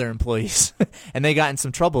on all of their employees. And they got in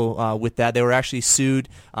some trouble with that. They were actually sued,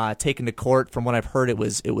 taken to court. From what I've heard, it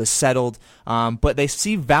was settled. But they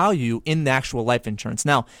see value in the actual life insurance.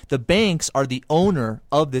 Now, the banks are the owner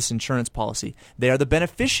of this insurance policy. They are the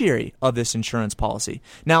beneficiary of this insurance policy.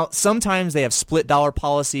 Now, sometimes they have split dollar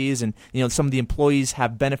policies, and some of the employees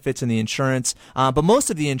have benefits in the insurance. But most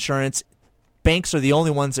of the insurance, banks are the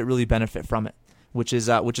only ones that really benefit from it, which is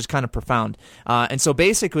kind of profound. And so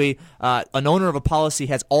basically, an owner of a policy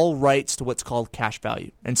has all rights to what's called cash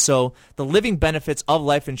value. And so the living benefits of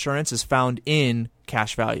life insurance is found in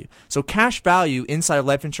cash value. So cash value inside of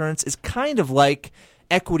life insurance is kind of like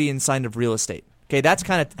equity inside of real estate. Okay, that's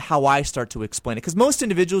kind of how I start to explain it. Because most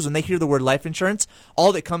individuals, when they hear the word life insurance,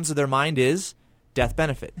 all that comes to their mind is death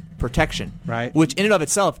benefit, protection, right? Which in and of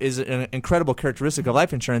itself is an incredible characteristic of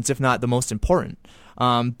life insurance, if not the most important.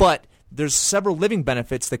 But there's several living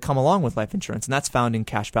benefits that come along with life insurance, and that's found in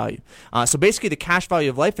cash value. So basically, the cash value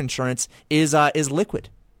of life insurance is liquid,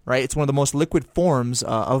 right? It's one of the most liquid forms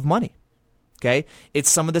of money. Okay,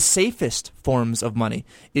 it's some of the safest forms of money.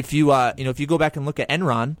 If you if you go back and look at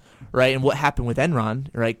Enron, right, and what happened with Enron,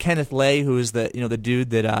 right? Kenneth Lay, who is the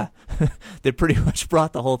dude that that pretty much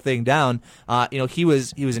brought the whole thing down. He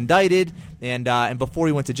was indicted, and before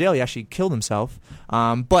he went to jail, he actually killed himself.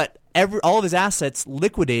 But all of his assets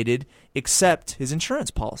liquidated except his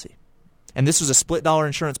insurance policy. And this was a split dollar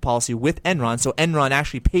insurance policy with Enron. So Enron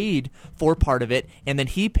actually paid for part of it, and then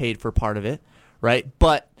he paid for part of it, right?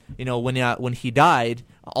 But when he died,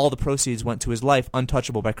 all the proceeds went to his life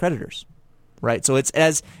untouchable by creditors, right? So it's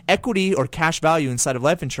as equity or cash value inside of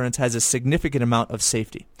life insurance has a significant amount of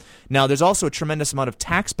safety. Now, there's also a tremendous amount of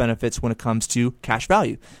tax benefits when it comes to cash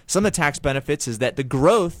value. Some of the tax benefits is that the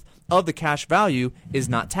growth of the cash value is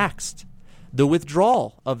not taxed. The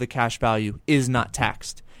withdrawal of the cash value is not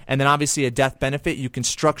taxed. And then obviously a death benefit, you can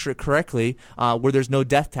structure it correctly where there's no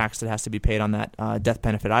death tax that has to be paid on that death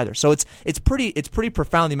benefit either. So it's pretty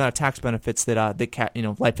profound the amount of tax benefits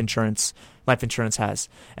that life insurance has.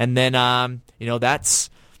 And then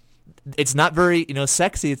it's not very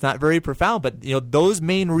sexy, it's not very profound, but those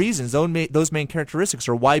main reasons, those main characteristics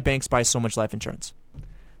are why banks buy so much life insurance.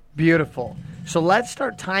 Beautiful. So let's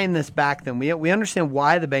start tying this back then. We understand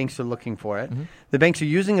why the banks are looking for it. Mm-hmm. The banks are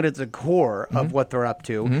using it as a core of what they're up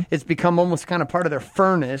to. Mm-hmm. It's become almost kind of part of their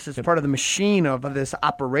furnace. It's part of the machine of this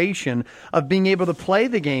operation of being able to play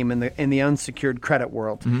the game in the unsecured credit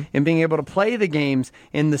world and being able to play the games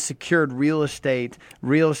in the secured real estate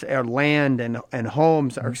or land and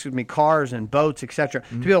homes, or excuse me, cars and boats, etc.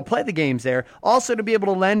 To be able to play the games there. Also to be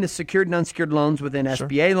able to lend to secured and unsecured loans within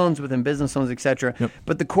SBA loans, within business loans, etc. Yep.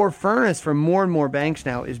 But the core furnace for more and more banks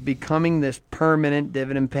now is becoming this permanent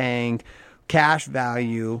dividend-paying cash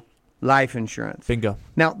value life insurance. Bingo.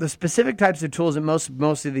 Now, the specific types of tools that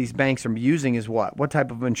most of these banks are using is what? What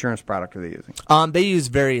type of insurance product are they using? They use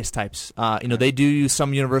various types. They do use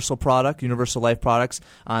some universal life products.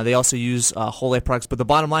 They also use whole life products. But the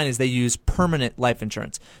bottom line is they use permanent life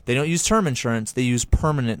insurance. They don't use term insurance. They use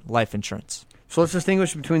permanent life insurance. So let's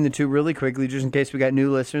distinguish between the two really quickly, just in case we got new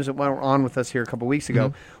listeners that were on with us here a couple weeks ago.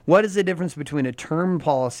 Mm-hmm. What is the difference between a term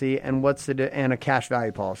policy and and a cash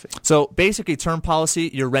value policy? So basically, term policy,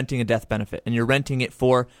 you're renting a death benefit, and you're renting it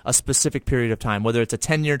for a specific period of time, whether it's a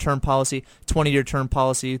 10-year term policy, 20-year term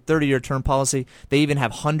policy, 30-year term policy. They even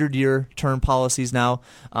have 100-year term policies now,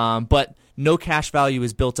 but no cash value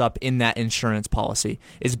is built up in that insurance policy.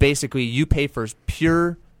 It's basically you pay for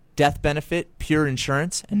pure death benefit, pure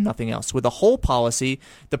insurance, and nothing else. With a whole policy,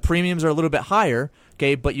 the premiums are a little bit higher,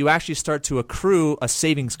 okay, but you actually start to accrue a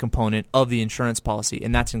savings component of the insurance policy,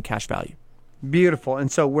 and that's in cash value. Beautiful.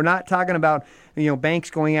 And so we're not talking about banks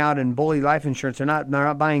going out and bully life insurance. They're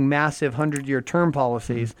not buying massive 100-year term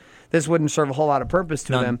policies. This wouldn't serve a whole lot of purpose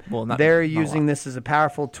to them. Well, They're using this as a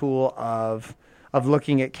powerful tool of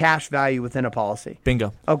looking at cash value within a policy.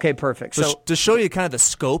 Bingo. Okay, perfect. So to show you kind of the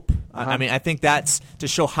scope, I mean, I think that's to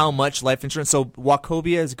show how much life insurance. So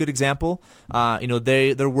Wachovia is a good example.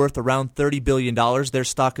 They're worth around $30 billion. Their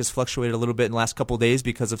stock has fluctuated a little bit in the last couple of days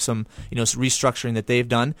because of some restructuring that they've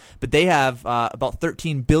done. But they have about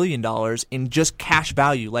 $13 billion in just cash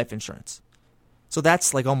value life insurance. So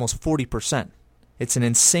that's like almost 40%. It's an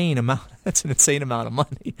insane amount. That's an insane amount of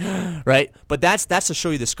money, right? But that's to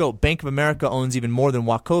show you the scope. Bank of America owns even more than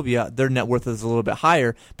Wachovia. Their net worth is a little bit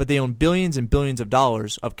higher, but they own billions and billions of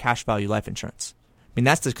dollars of cash value life insurance. I mean,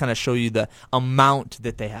 that's to kind of show you the amount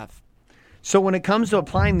that they have. So when it comes to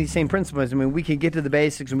applying these same principles, I mean, we could get to the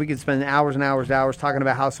basics and we could spend hours and hours and hours talking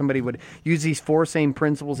about how somebody would use these 4 same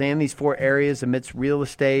principles and these 4 areas amidst real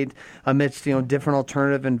estate, amidst different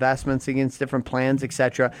alternative investments, against different plans,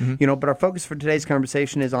 etc. But our focus for today's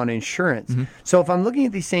conversation is on insurance. So if I'm looking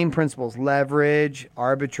at these same principles, leverage,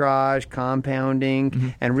 arbitrage,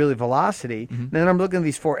 compounding, and really velocity, then I'm looking at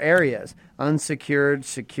these 4 areas: unsecured,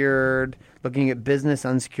 secured, looking at business,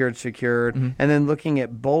 unsecured, secured, and then looking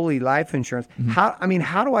at bully life insurance.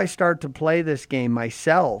 How do I start to play this game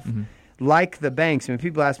myself like the banks? I mean,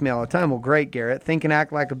 people ask me all the time, well, great, Garrett, think and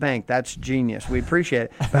act like a bank. That's genius. We appreciate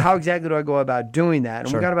it. But how exactly do I go about doing that?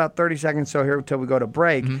 And we've got about 30 seconds so here until we go to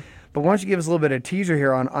break. But why don't you give us a little bit of teaser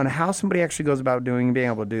here on how somebody actually goes about doing and being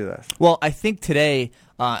able to do this? Well, I think today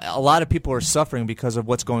a lot of people are suffering because of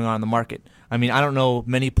what's going on in the market. I mean, I don't know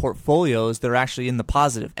many portfolios that are actually in the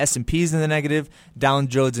positive. S&P's in the negative. Dow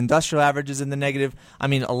Jones Industrial Average is in the negative. I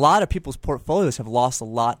mean, a lot of people's portfolios have lost a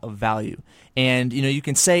lot of value. And, you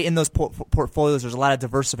can say in those portfolios there's a lot of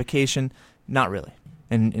diversification. Not really.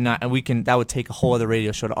 And that would take a whole other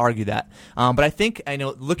radio show to argue that. But I think,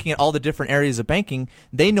 looking at all the different areas of banking,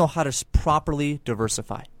 they know how to properly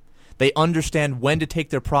diversify. They understand when to take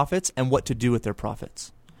their profits and what to do with their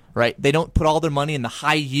profits, right? They don't put all their money in the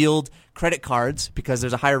high-yield credit cards because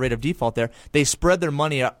there's a higher rate of default there. They spread their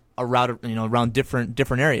money around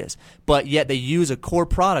different areas, but yet they use a core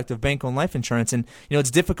product of bank-owned life insurance. And it's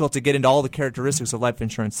difficult to get into all the characteristics of life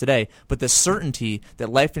insurance today, but the certainty that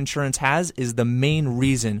life insurance has is the main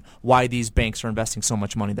reason why these banks are investing so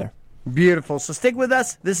much money there. Beautiful. So stick with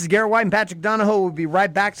us. This is Garrett White and Patrick Donohoe. We'll be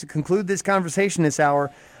right back to conclude this conversation this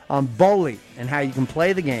hour on bully and how you can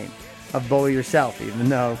play the game of bully yourself, even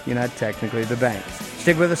though you're not technically the bank.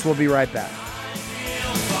 Stick with us. We'll be right back.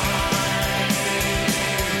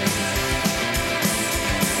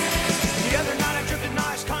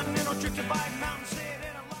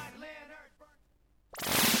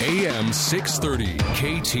 AM 630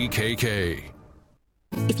 KTKK.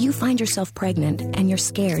 If you find yourself pregnant and you're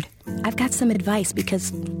scared, I've got some advice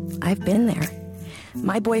because I've been there.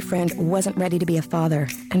 My boyfriend wasn't ready to be a father,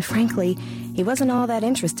 and frankly, he wasn't all that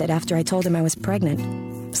interested after I told him I was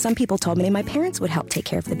pregnant. Some people told me my parents would help take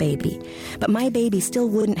care of the baby, but my baby still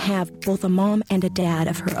wouldn't have both a mom and a dad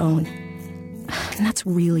of her own. And that's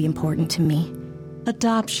really important to me.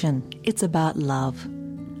 Adoption. It's about love.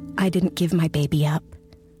 I didn't give my baby up.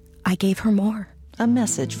 I gave her more. A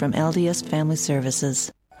message from LDS Family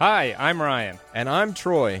Services. Hi, I'm Ryan. And I'm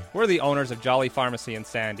Troy. We're the owners of Jolly Pharmacy in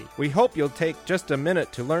Sandy. We hope you'll take just a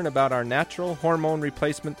minute to learn about our natural hormone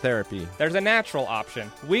replacement therapy. There's a natural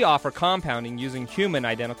option. We offer compounding using human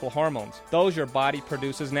identical hormones, those your body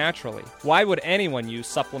produces naturally. Why would anyone use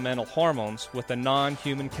supplemental hormones with a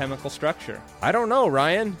non-human chemical structure? I don't know,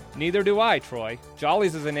 Ryan. Neither do I, Troy.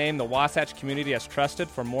 Jolly's is a name the Wasatch community has trusted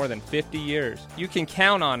for more than 50 years. You can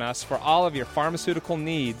count on us for all of your pharmaceutical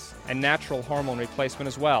needs and natural hormone replacement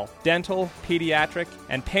as well. Dental, pediatric,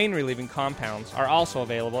 and pain-relieving compounds are also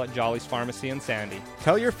available at Jolly's Pharmacy in Sandy.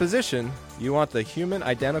 Tell your physician you want the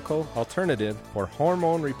human-identical alternative for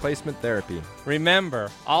hormone replacement therapy. Remember,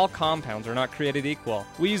 all compounds are not created equal.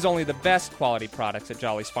 We use only the best quality products at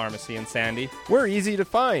Jolly's Pharmacy in Sandy. We're easy to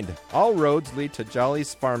find. All roads lead to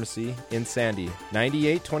Jolly's Pharmacy in Sandy,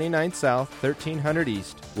 9829 South, 1300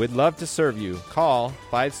 East. We'd love to serve you. Call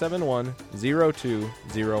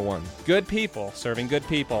 571-0201. Good people serving good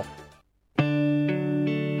people.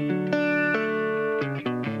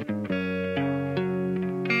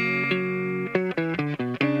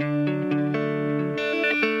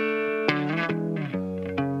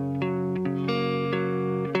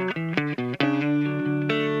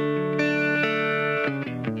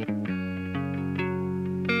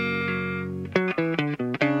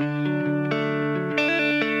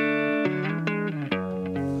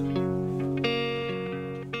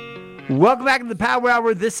 Welcome back to the Power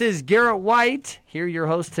Hour. This is Garrett White, here your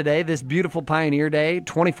host today, this beautiful Pioneer Day,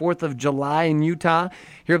 24th of July in Utah.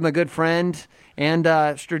 Here with my good friend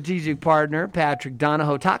and strategic partner, Patrick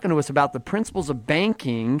Donohoe, talking to us about the principles of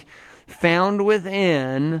banking found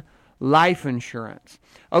within life insurance.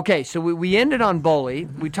 Okay, so we ended on BOLI.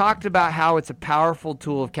 We talked about how it's a powerful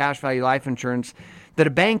tool of cash value life insurance that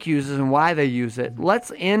a bank uses and why they use it.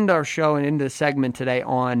 Let's end our show and end this segment today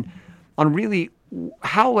on really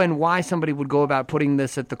how and why somebody would go about putting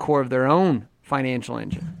this at the core of their own financial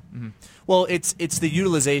engine. Mm-hmm. Well, it's the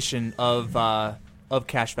utilization of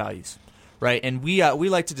cash values, right? And we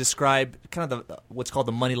like to describe kind of what's called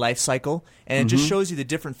the money life cycle, and it just shows you the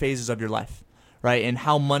different phases of your life, right? And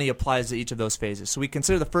how money applies to each of those phases. So we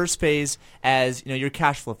consider the first phase as your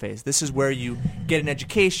cash flow phase. This is where you get an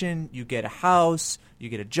education, you get a house, you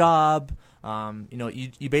get a job.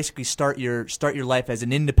 You basically start your life as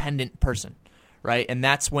an independent person, right? And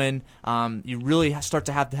that's when you really start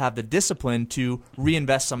to have the discipline to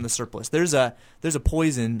reinvest some of the surplus. There's a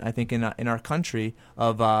poison, I think, in our country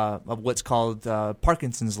of what's called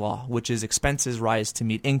Parkinson's law, which is expenses rise to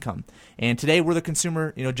meet income. And today we're the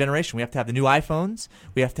consumer generation. We have to have the new iPhones,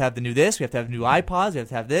 we have to have the new this, we have to have the new iPods, we have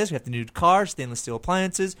to have this, we have the new car, stainless steel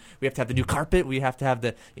appliances, we have to have the new carpet, we have to have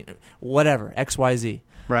the whatever XYZ.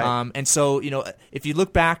 Right. And so, if you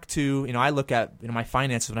look back to, I look at my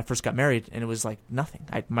finances when I first got married, and it was like nothing.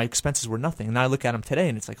 My expenses were nothing. And now I look at them today,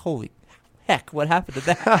 and it's like, holy heck, what happened to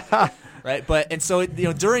that? Right. And so,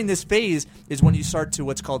 during this phase is when you start to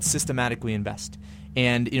what's called systematically invest.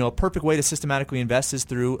 And, a perfect way to systematically invest is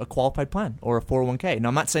through a qualified plan or a 401k. Now,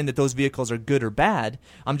 I'm not saying that those vehicles are good or bad.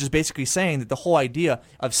 I'm just basically saying that the whole idea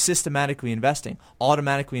of systematically investing,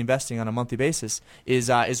 automatically investing on a monthly basis is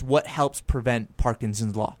what helps prevent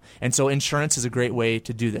Parkinson's law. And so insurance is a great way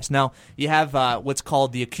to do this. Now, you have what's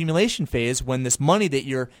called the accumulation phase when this money that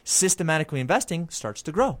you're systematically investing starts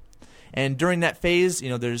to grow. And during that phase,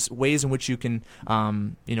 there's ways in which you can,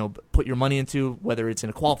 put your money into, whether it's in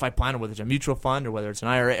a qualified plan or whether it's a mutual fund or whether it's an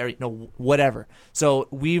IRA or, whatever. So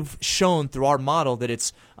we've shown through our model that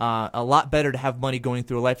it's a lot better to have money going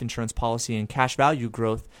through a life insurance policy and cash value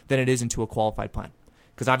growth than it is into a qualified plan.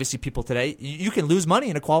 Because obviously people today, you can lose money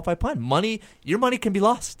in a qualified plan. Your money can be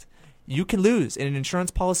lost. You can lose. In an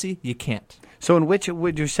insurance policy, you can't. So in which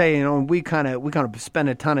would you say, we kind of spend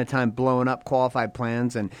a ton of time blowing up qualified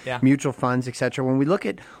plans and mutual funds, et cetera. When we look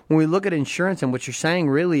at insurance, and what you're saying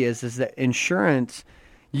really is that insurance,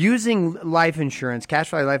 using life insurance,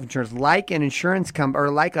 cash value life insurance, like an insurance company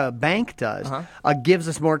or like a bank does, gives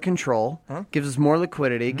us more control, gives us more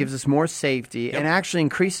liquidity, gives us more safety, and actually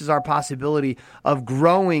increases our possibility of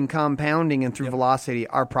growing, compounding, and through velocity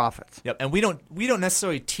our profits. Yep. And we don't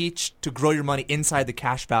necessarily teach to grow your money inside the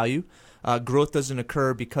cash value. Growth doesn't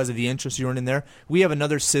occur because of the interest you earn in there. We have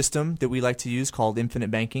another system that we like to use called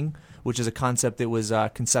infinite banking, which is a concept that was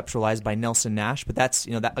conceptualized by Nelson Nash. But that's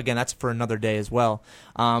that's for another day as well.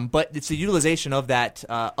 But it's the utilization of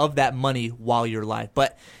that money while you're alive.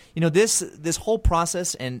 But this whole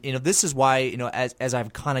process, and this is why as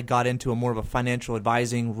I've kind of got into a more of a financial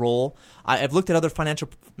advising role, I've looked at other financial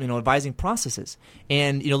advising processes,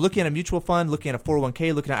 and looking at a mutual fund, looking at a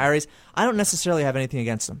 401k, looking at IRAs. I don't necessarily have anything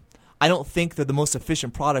against them. I don't think they're the most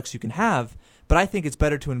efficient products you can have, but I think it's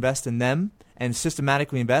better to invest in them and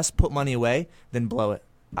systematically invest, put money away, than blow it.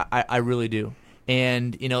 I really do.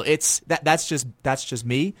 And that's just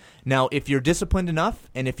me. Now, if you're disciplined enough,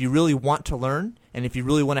 and if you really want to learn, and if you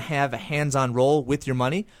really want to have a hands-on role with your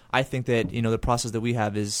money, I think that the process that we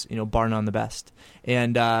have is bar none the best.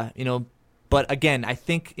 And but again, I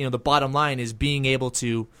think the bottom line is being able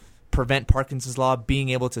to prevent Parkinson's law, being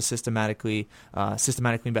able to systematically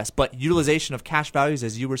invest. But utilization of cash values,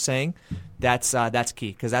 as you were saying, that's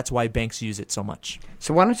key, because that's why banks use it so much.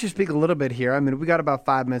 So why don't you speak a little bit here? I mean, we got about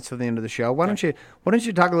 5 minutes to the end of the show. Why don't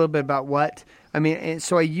you talk a little bit about what I mean?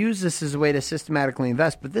 So I use this as a way to systematically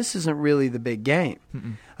invest, but this isn't really the big game.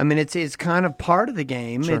 Mm-mm. I mean, it's kind of part of the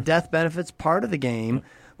game. Sure. Death benefits part of the game,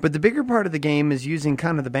 but the bigger part of the game is using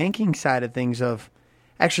kind of the banking side of things, of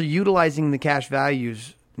actually utilizing the cash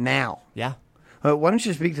values now. Yeah. Why don't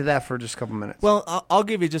you speak to that for just a couple minutes? Well, I'll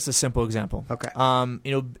give you just a simple example. Okay.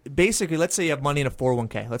 Basically, let's say you have money in a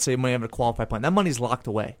 401k. Let's say you have a qualified plan. That money's locked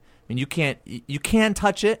away. I mean, you can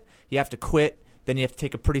touch it. You have to quit. Then you have to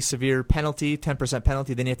take a pretty severe penalty, 10%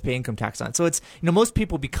 penalty. Then you have to pay income tax on it. So it's most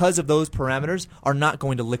people, because of those parameters, are not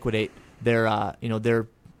going to liquidate their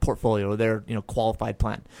portfolio or their qualified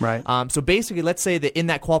plan. Right. So basically, let's say that in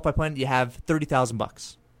that qualified plan you have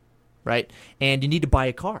 $30,000. Right? And you need to buy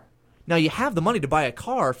a car. Now, you have the money to buy a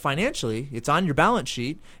car financially. It's on your balance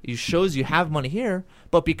sheet. It shows you have money here.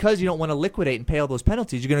 But because you don't want to liquidate and pay all those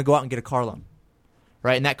penalties, you're going to go out and get a car loan,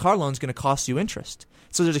 right? And that car loan is going to cost you interest.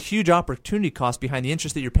 So there's a huge opportunity cost behind the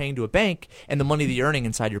interest that you're paying to a bank and the money that you're earning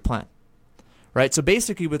inside your plan, right? So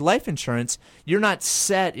basically with life insurance, you're not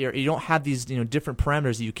set. You don't have these different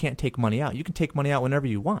parameters that you can't take money out. You can take money out whenever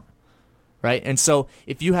you want. Right, and so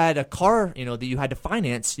if you had a car, that you had to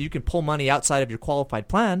finance, you can pull money outside of your qualified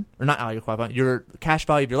plan, or not out of your qualified, your cash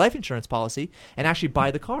value of your life insurance policy, and actually buy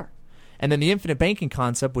the car. And then the infinite banking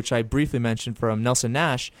concept, which I briefly mentioned from Nelson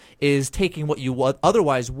Nash, is taking what you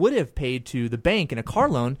otherwise would have paid to the bank in a car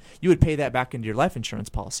loan, you would pay that back into your life insurance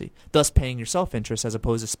policy, thus paying yourself interest as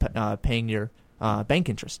opposed to paying your bank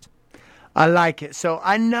interest. I like it. So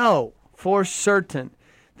I know for certain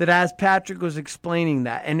that as Patrick was explaining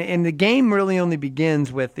that, and the game really only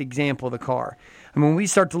begins with the example of the car. I mean, when we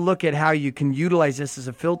start to look at how you can utilize this as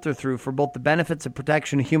a filter through for both the benefits of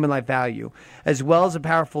protection of human life value, as well as a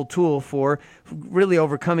powerful tool for really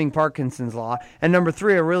overcoming Parkinson's law, and number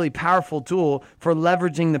 3, a really powerful tool for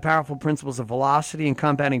leveraging the powerful principles of velocity and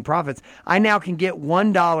compounding profits, I now can get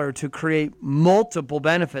 $1 to create multiple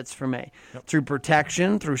benefits for me through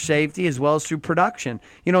protection, through safety, as well as through production.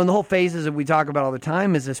 And the whole phases that we talk about all the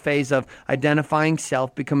time is this phase of identifying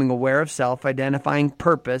self, becoming aware of self, identifying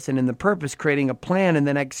purpose, and in the purpose, creating a plan and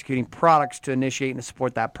then executing products to initiate and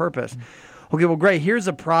support that purpose. Okay, well, great. Here's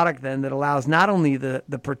a product then that allows not only the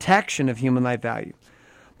protection of human life value,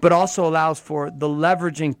 but also allows for the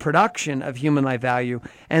leveraging production of human life value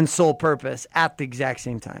and soul purpose at the exact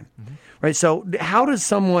same time. Right? So how does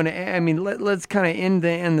someone, let's kind of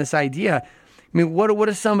end this idea. What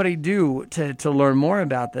does somebody do to learn more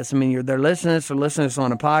about this? They're listening to this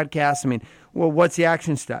on a podcast. What's the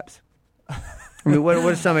action steps? What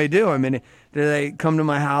does somebody do? Do they come to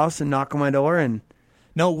my house and knock on my door and?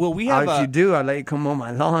 No, well, we have. You do. I let you come on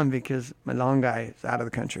my lawn because my lawn guy is out of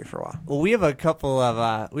the country for a while. Well, we have a couple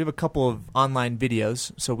of online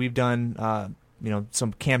videos. So we've done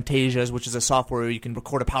some Camtasias, which is a software where you can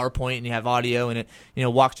record a PowerPoint and you have audio and it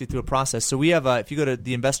walks you through a process. So we have if you go to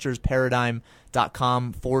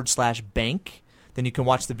theinvestorsparadigm.com/bank, then you can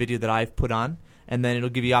watch the video that I've put on, and then it'll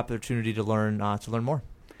give you opportunity to learn more.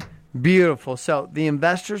 Beautiful. So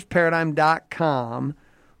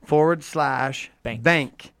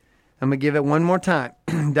theinvestorsparadigm.com/bank. I'm going to give it one more time.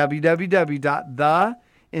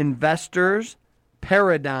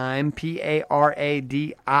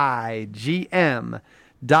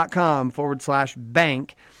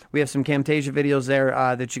 We have some Camtasia videos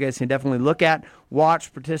there that you guys can definitely look at,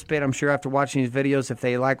 watch, participate. I'm sure after watching these videos, if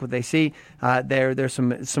they like what they see, there's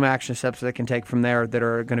some action steps that they can take from there that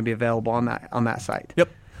are going to be available on that site. Yep.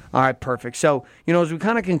 All right, perfect. So, as we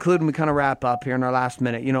kind of conclude and we kind of wrap up here in our last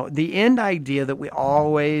minute, the end idea that we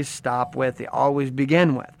always stop with, they always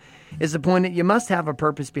begin with, is the point that you must have a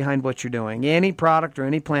purpose behind what you're doing. Any product or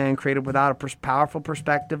any plan created without a powerful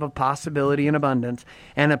perspective of possibility and abundance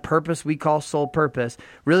and a purpose we call soul purpose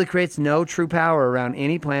really creates no true power around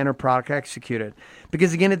any plan or product executed.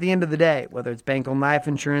 Because again, at the end of the day, whether it's bank-owned life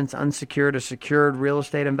insurance, unsecured or secured real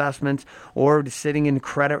estate investments, or sitting in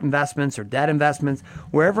credit investments or debt investments,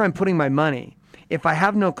 wherever I'm putting my money, if I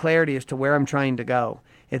have no clarity as to where I'm trying to go,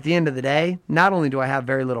 at the end of the day, not only do I have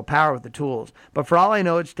very little power with the tools, but for all I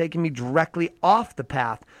know, it's taking me directly off the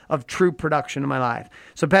path of true production in my life.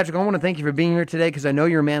 So, Patrick, I want to thank you for being here today because I know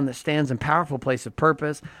you're a man that stands in a powerful place of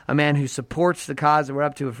purpose, a man who supports the cause that we're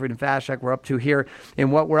up to with Freedom Fast Track, we're up to here,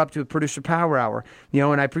 and what we're up to with Producer Power Hour.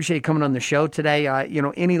 And I appreciate you coming on the show today.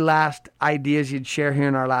 Any last ideas you'd share here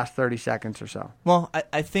in our last 30 seconds or so? Well,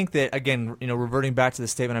 I think that, again, reverting back to the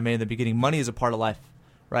statement I made in the beginning, money is a part of life.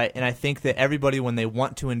 Right, and I think that everybody, when they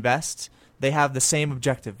want to invest, they have the same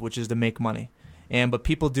objective, which is to make money. But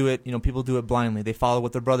people do it, people do it blindly. They follow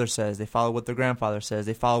what their brother says. They follow what their grandfather says.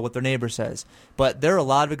 They follow what their neighbor says. But there are a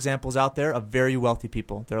lot of examples out there of very wealthy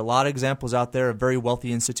people. There are a lot of examples out there of very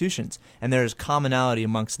wealthy institutions, and there is commonality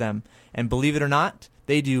amongst them. And believe it or not,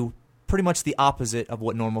 they do pretty much the opposite of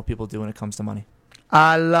what normal people do when it comes to money.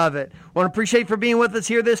 I love it. Want to appreciate you for being with us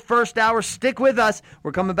here this first hour. Stick with us.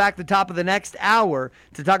 We're coming back to the top of the next hour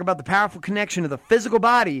to talk about the powerful connection of the physical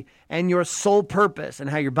body and your soul purpose and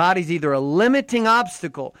how your body's either a limiting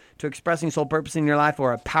obstacle to expressing soul purpose in your life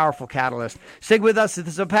or a powerful catalyst. Stick with us. If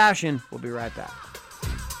this is a passion, we'll be right back.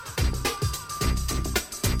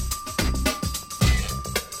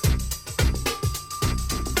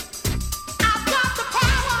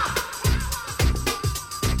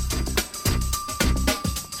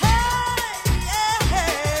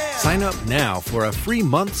 Sign up now for a free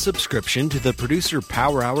month subscription to the Producer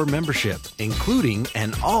Power Hour membership, including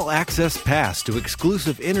an all-access pass to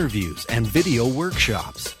exclusive interviews and video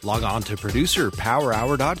workshops. Log on to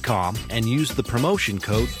producerpowerhour.com and use the promotion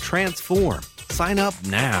code TRANSFORM. Sign up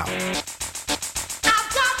now.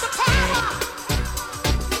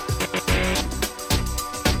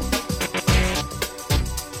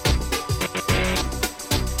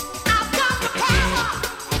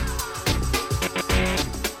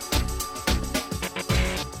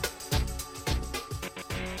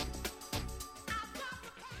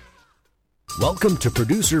 Welcome to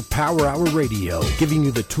Producer Power Hour Radio, giving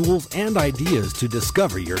you the tools and ideas to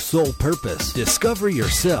discover your soul purpose. Discover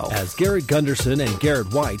yourself as Garrett Gunderson and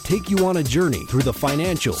Garrett White take you on a journey through the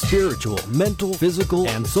financial, spiritual, mental, physical,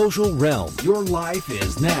 and social realm. Your life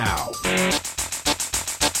is now.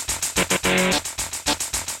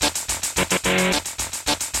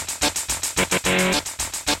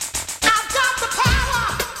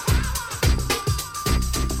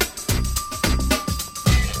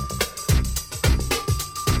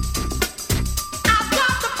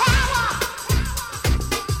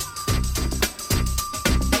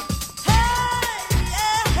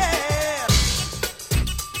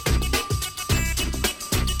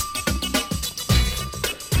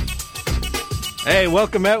 Hey,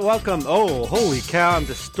 welcome. Oh, holy cow, I'm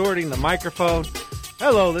distorting the microphone.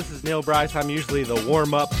 Hello, this is Neil Bryce. I'm usually the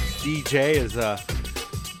warm-up DJ as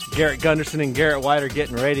Garrett Gunderson and Garrett White are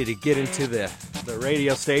getting ready to get into the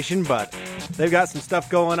radio station, but they've got some stuff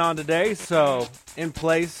going on today, so in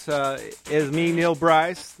place is me, Neil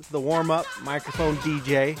Bryce, the warm-up microphone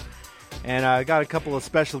DJ, and I got a couple of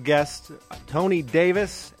special guests, Tony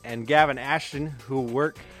Davis and Gavin Ashton, who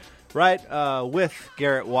work right with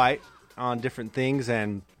Garrett White on different things,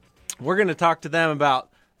 and we're going to talk to them about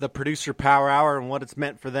the Producer Power Hour and what it's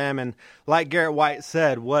meant for them, and like Garrett White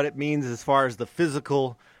said, what it means as far as the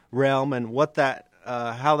physical realm and what that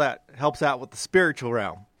how that helps out with the spiritual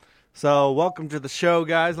realm. So welcome to the show,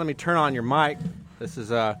 guys. Let me turn on your mic. This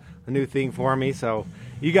is a new thing for me, so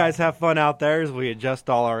you guys have fun out there as we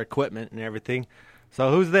adjust all our equipment and everything.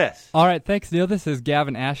 So who's this? All right, thanks, Neil. This is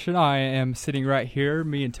Gavin Ashton. I am sitting right here,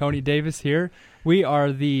 me and Tony Davis here. We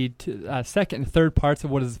are the second and third parts of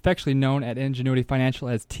what is affectionately known at Ingenuity Financial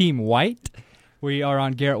as Team White. We are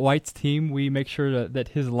on Garrett White's team. We make sure that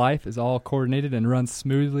his life is all coordinated and runs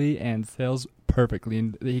smoothly and sails perfectly,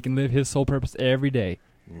 and that he can live his sole purpose every day.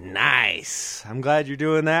 Nice. I'm glad you're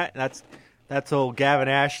doing that. That's old Gavin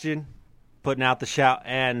Ashton putting out the shout.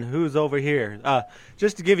 And who's over here?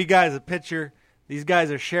 Just to give you guys a picture, these guys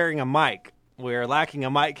are sharing a mic. We're lacking a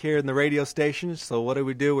mic here in the radio station, so what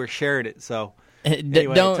do? We're sharing it. So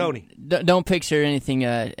anyway, Tony. Don't picture anything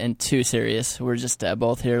and too serious. We're just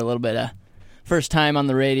both here a little bit first time on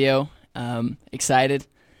the radio. Excited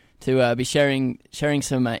to be sharing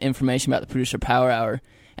some information about the Producer Power Hour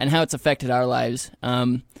and how it's affected our lives.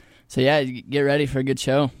 So yeah, get ready for a good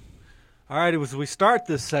show. All right, as we start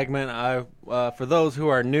this segment, for those who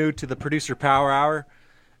are new to the Producer Power Hour,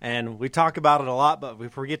 and we talk about it a lot, but we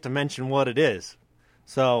forget to mention what it is.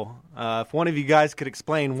 So if one of you guys could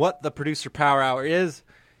explain what the Producer Power Hour is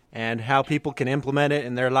and how people can implement it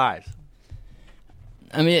in their lives.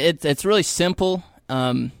 I mean, it's really simple.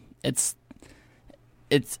 It's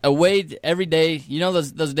a way every day. You know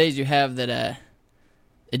those days you have that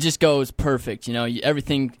it just goes perfect. You know,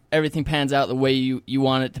 everything pans out the way you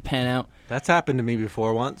want it to pan out. That's happened to me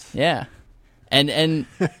before once. Yeah. And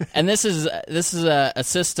this is a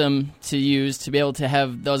system to use to be able to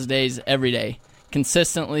have those days every day,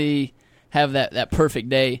 consistently have that perfect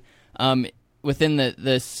day within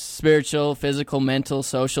the spiritual, physical, mental,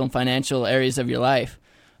 social, and financial areas of your life.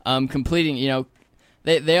 Completing, you know,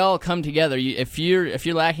 they all come together. If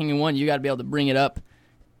you're lacking in one, you got to be able to bring it up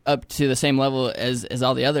to the same level as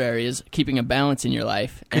all the other areas, keeping a balance in your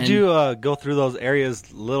life. Could you go through those areas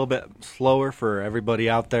a little bit slower for everybody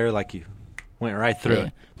out there, like you went right through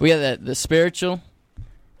it? We have the spiritual,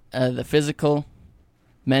 the physical,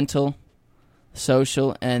 mental,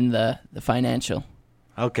 social, and the financial.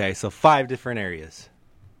 Okay, so 5 different areas.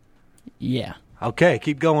 Yeah. Okay,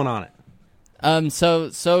 keep going on it.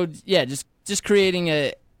 So yeah, just creating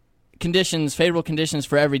favorable conditions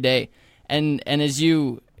for every day, and as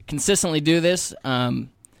you consistently do this,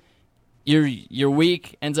 your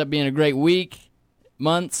week ends up being a great week,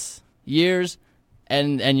 months, years.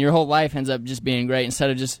 And your whole life ends up just being great.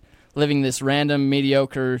 Instead of just living this random,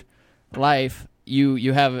 mediocre life,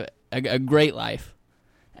 you have a great life.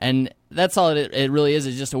 And that's all it really is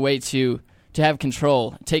just a way to have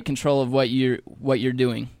control, take control of what you're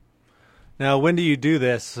doing. Now, when do you do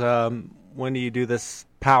this? When do you do this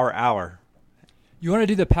power hour? You want to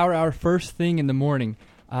do the power hour first thing in the morning.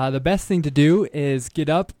 The best thing to do is get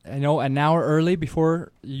up, an hour early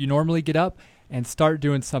before you normally get up, and start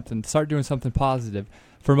doing something. Start doing something positive.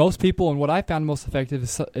 For most people, and what I found most effective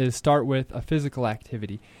is start with a physical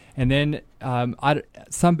activity, and then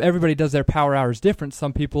everybody does their power hours different.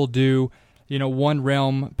 Some people do, one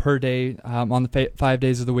realm per day on the 5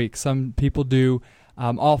 days of the week. Some people do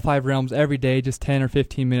all 5 realms every day, just 10 or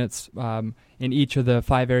 15 minutes in each of the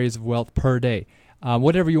 5 areas of wealth per day.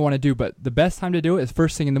 Whatever you want to do, but the best time to do it is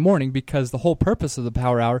first thing in the morning, because the whole purpose of the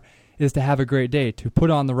power hour is to have a great day, to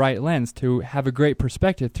put on the right lens, to have a great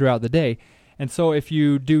perspective throughout the day. And so if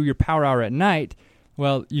you do your power hour at night,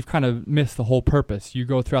 well, you've kind of missed the whole purpose. You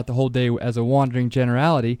go throughout the whole day as a wandering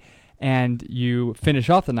generality, and you finish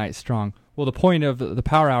off the night strong. Well, the point of the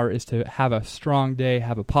power hour is to have a strong day,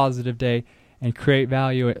 have a positive day, and create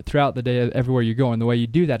value throughout the day everywhere you go. And the way you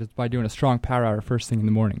do that is by doing a strong power hour first thing in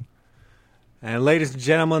the morning. And ladies and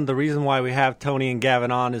gentlemen, the reason why we have Tony and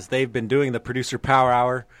Gavin on is they've been doing the Producer Power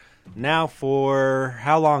Hour now for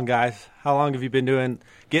how long, guys? How long have you been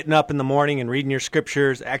getting up in the morning and reading your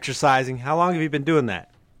scriptures, exercising? How long have you been doing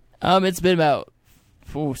that? It's been about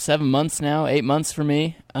 7 months now, 8 months for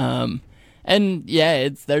me. And yeah,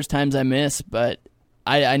 there's times I miss, but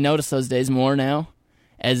I notice those days more now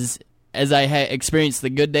as I experienced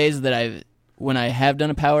the good days that when I have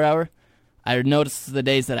done a power hour. I notice the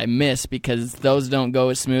days that I miss because those don't go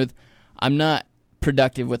as smooth. I'm not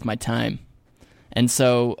productive with my time. And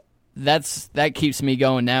so that keeps me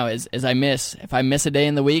going now as I miss. If I miss a day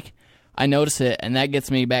in the week, I notice it, and that gets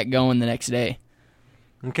me back going the next day.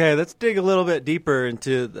 Okay, let's dig a little bit deeper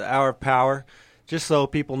into the Hour of Power, just so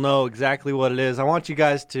people know exactly what it is. I want you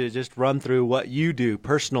guys to just run through what you do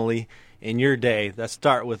personally in your day. Let's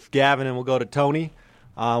start with Gavin, and we'll go to Tony.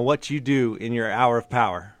 What you do in your Hour of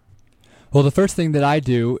Power. Well, the first thing that I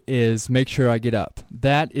do is make sure I get up.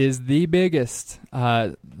 That is the biggest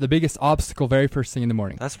obstacle very first thing in the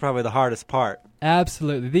morning. That's probably the hardest part.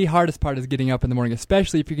 Absolutely. The hardest part is getting up in the morning,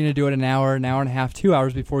 especially if you're going to do it an hour and a half, 2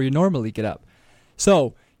 hours before you normally get up.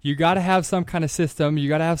 So you got to have some kind of system. You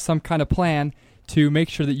got to have some kind of plan to make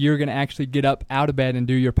sure that you're going to actually get up out of bed and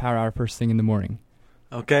do your power hour first thing in the morning.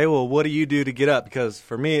 Okay, well, what do you do to get up? Because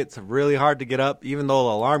for me, it's really hard to get up. Even though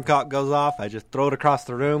the alarm clock goes off, I just throw it across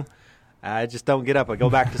the room. I just don't get up. I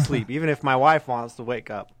go back to sleep. Even if my wife wants to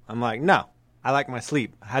wake up, I'm like, no, I like my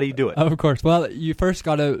sleep. How do you do it? Of course. Well, you first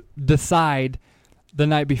got to decide the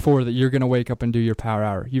night before that you're going to wake up and do your power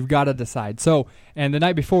hour. You've got to decide. So, and the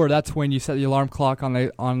night before, that's when you set the alarm clock on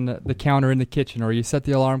the counter in the kitchen, or you set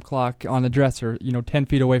the alarm clock on the dresser, 10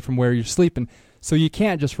 feet away from where you're sleeping. So you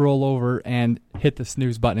can't just roll over and hit the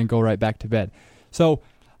snooze button and go right back to bed. So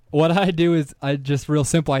what I do is just real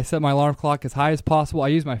simple. I set my alarm clock as high as possible. I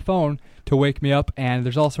use my phone to wake me up, and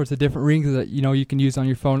there's all sorts of different rings that you can use on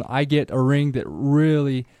your phone. I get a ring that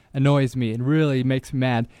really annoys me and really makes me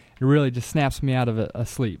mad. It really just snaps me out of a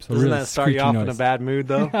sleep. So doesn't really that start you off in a bad mood,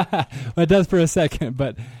 though? Well, it does for a second,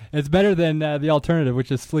 but it's better than the alternative,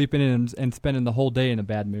 which is sleeping in and spending the whole day in a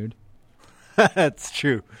bad mood. That's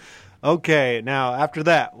true. Okay, now after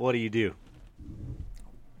that, what do you do?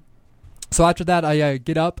 So after that, I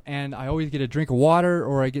get up, and I always get a drink of water,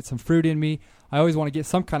 or I get some fruit in me. I always want to get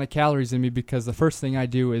some kind of calories in me, because the first thing I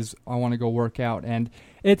do is I want to go work out. And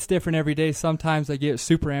it's different every day. Sometimes I get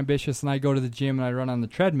super ambitious and I go to the gym and I run on the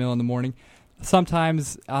treadmill in the morning.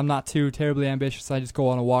 Sometimes I'm not too terribly ambitious. I just go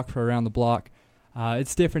on a walk for around the block.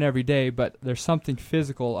 It's different every day, but there's something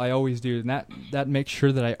physical I always do, and that makes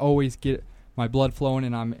sure that I always get my blood flowing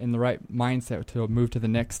and I'm in the right mindset to move to the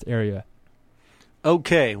next area.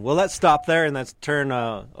 Okay, well, let's stop there and let's turn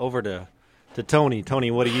over to Tony.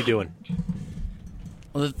 Tony, what are you doing?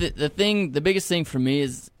 Well, the biggest thing for me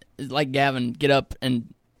is like Gavin, get up,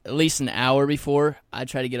 and at least an hour before. I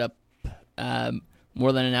try to get up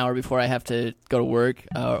more than an hour before I have to go to work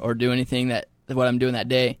or do anything what I'm doing that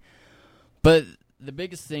day. But the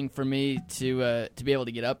biggest thing for me to be able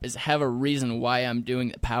to get up is have a reason why I'm doing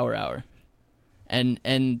the power hour, and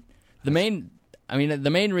the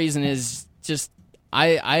main reason is just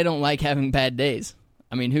I don't like having bad days.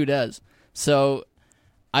 I mean, who does? So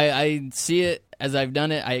I see it as I've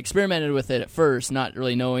done it. I experimented with it at first, not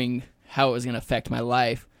really knowing how it was going to affect my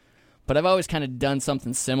life. But I've always kind of done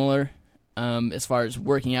something similar as far as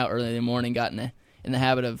working out early in the morning, gotten in the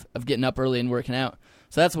habit of getting up early and working out.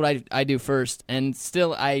 So that's what I do first. And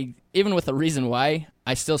still, even with the reason why,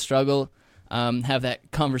 I still struggle, have that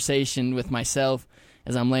conversation with myself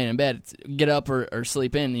as I'm laying in bed. Get up or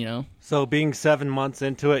sleep in, So being 7 months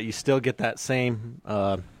into it, you still get that same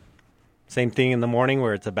thing in the morning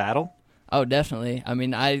where it's a battle? Oh, definitely. I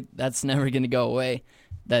mean, that's never going to go away.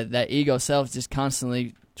 that ego self is just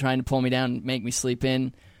constantly trying to pull me down, make me sleep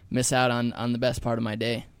in, miss out on the best part of my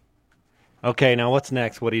day. Okay, now what's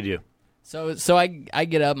next? What do you do? So I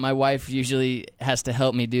get up. My wife usually has to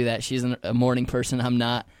help me do that. She's a morning person. I'm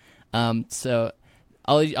not. So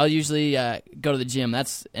I'll usually go to the gym.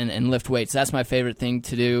 And lift weights. That's my favorite thing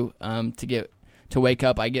to do. To wake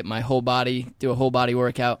up, I get my whole body, do a whole body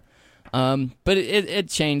workout. But it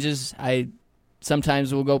changes. I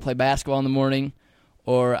sometimes will go play basketball in the morning,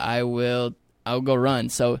 or I'll go run.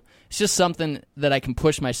 So it's just something that I can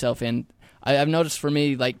push myself in. I've noticed for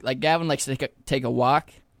me, like Gavin likes to take a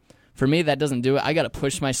walk. For me, that doesn't do it. I got to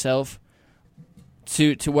push myself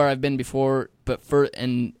to where I've been before, but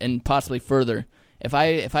and possibly further. If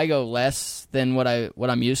I go less than what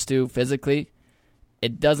I'm used to physically,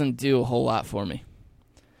 it doesn't do a whole lot for me.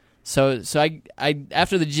 So I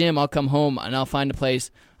after the gym, I'll come home and I'll find a place.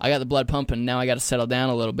 I got the blood pumping. Now I got to settle down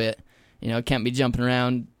a little bit. I can't be jumping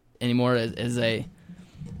around anymore as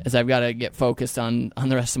I've got to get focused on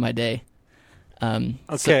the rest of my day.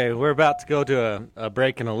 Okay, we're about to go to a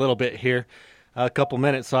break in a little bit here, a couple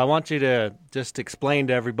minutes. So I want you to just explain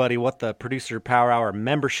to everybody what the Producer Power Hour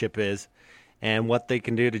membership is and what they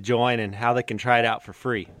can do to join and how they can try it out for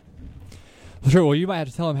free. Sure. Well, you might have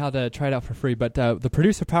to tell them how to try it out for free. But the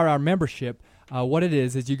Producer Power Hour membership, what it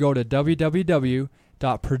is you go to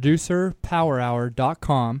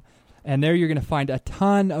www.producerpowerhour.com, and there you're going to find a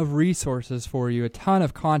ton of resources for you, a ton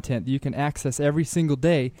of content that you can access every single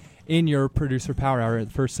day in your Producer Power Hour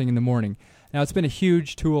the first thing in the morning. Now, it's been a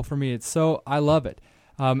huge tool for me. I love it.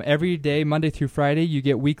 Every day, Monday through Friday, you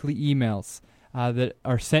get weekly emails that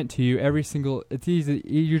are sent to you every single. It's easy,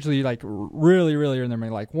 usually like really, really early in the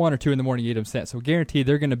morning, like 1 or 2 in the morning, you get them sent. So guaranteed,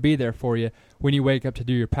 they're going to be there for you when you wake up to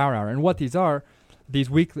do your Power Hour. And what these are, these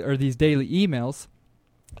weekly or these daily emails,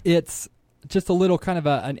 it's just a little kind of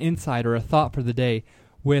an insight or a thought for the day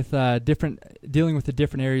with dealing with the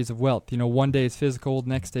different areas of wealth. One day is physical,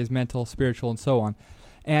 next day is mental, spiritual, and so on.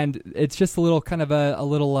 And it's just a little kind of a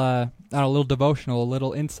little devotional, a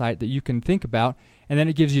little insight that you can think about, and then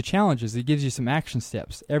it gives you challenges. It gives you some action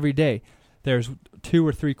steps every day. There's 2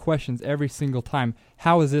 or 3 questions every single time.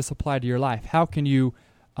 How is this applied to your life? How can you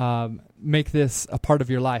make this a part of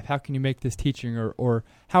your life? How can you make this teaching, or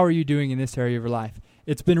how are you doing in this area of your life?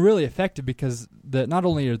 It's been really effective because not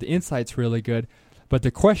only are the insights really good, but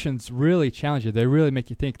the questions really challenge you. They really make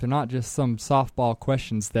you think. They're not just some softball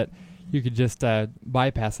questions that you could just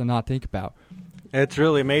bypass and not think about. It's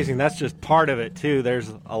really amazing. That's just part of it, too.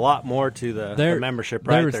 There's a lot more to the membership,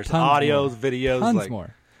 right? There's audios, videos. Tons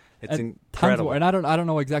more. It's incredible. Tons more. And I don't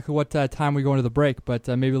know exactly what time we go into the break, but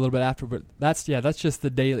maybe a little bit after. But that's just the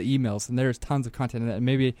daily emails, and there's tons of content in that. And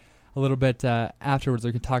maybe a little bit afterwards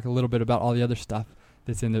we can talk a little bit about all the other stuff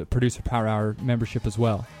that's in the Producer Power Hour membership as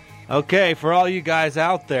well. Okay, for all you guys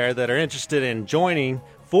out there that are interested in joining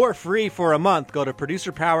for free for a month, go to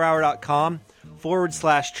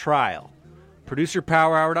producerpowerhour.com/trial.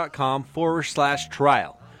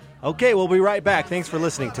 producerpowerhour.com/trial. Okay, we'll be right back. Thanks for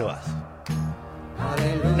listening to us.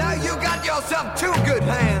 Now you got yourself 2 good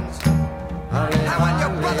hands. And when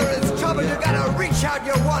your brother is trouble, you gotta reach out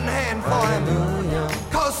your one hand for him.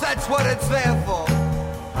 'Cause that's what it's there for.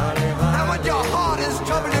 And when your heart is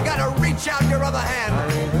trouble, you gotta reach out your other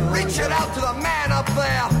hand. Reach it out to the man up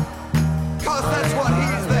there. 'Cause that's what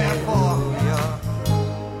he's there for.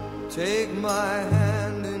 Take my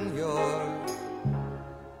hand in yours.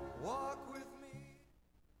 Walk with me.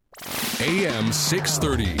 AM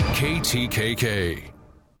 630 KTKK.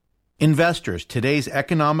 Investors, today's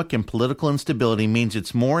economic and political instability means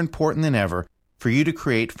it's more important than ever for you to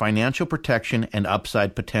create financial protection and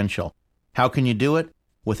upside potential. How can you do it?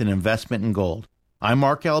 With an investment in gold. I'm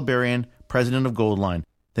Mark Alberian, president of Goldline,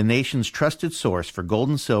 the nation's trusted source for gold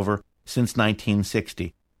and silver since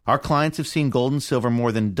 1960. Our clients have seen gold and silver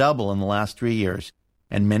more than double in the last 3 years,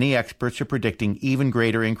 and many experts are predicting even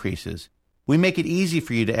greater increases. We make it easy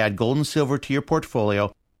for you to add gold and silver to your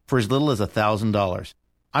portfolio for as little as $1,000.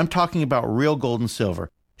 I'm talking about real gold and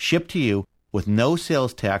silver, shipped to you with no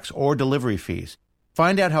sales tax or delivery fees.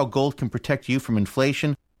 Find out how gold can protect you from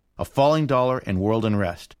inflation, a falling dollar, and world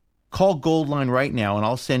unrest. Call Goldline right now and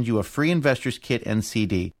I'll send you a free investor's kit and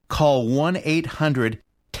CD. Call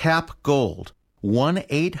 1-800-TAP-GOLD,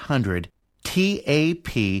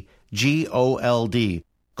 1-800-TAP-GOLD.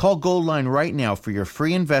 Call Goldline right now for your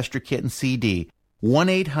free investor kit and CD.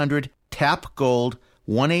 1-800-TAP-GOLD,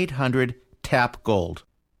 1-800-TAP-GOLD.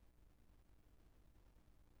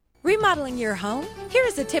 Remodeling your home?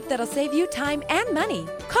 Here's a tip that'll save you time and money.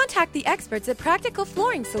 Contact the experts at Practical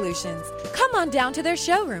Flooring Solutions. Come on down to their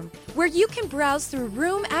showroom. where you can browse through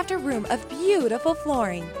room after room of beautiful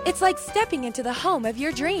flooring. It's like stepping into the home of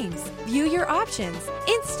your dreams. View your options.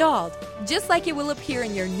 Installed, just like it will appear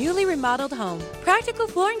in your newly remodeled home. Practical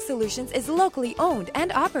Flooring Solutions is locally owned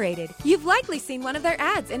and operated. You've likely seen one of their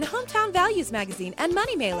ads in Hometown Values magazine and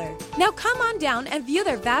Money Mailer. Now come on down and view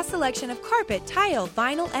their vast selection of carpet, tile,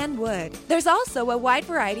 vinyl, and wood. There's also a wide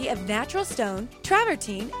variety of natural stone,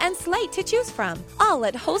 travertine, and slate to choose from, all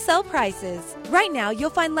at wholesale prices. Right now, you'll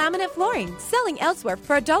find laminate flooring selling elsewhere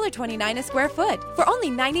for $1.29 a square foot for only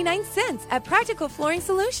 99 cents at Practical Flooring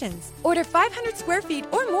Solutions. Order 500 square feet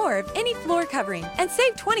or more of any floor covering and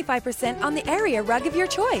save 25% on the area rug of your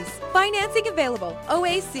choice. Financing available.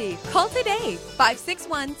 OAC. Call today.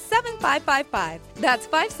 561-7555. That's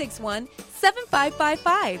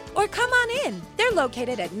 561-7555. Or come on in. They're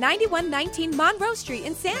located at 9119 Monroe Street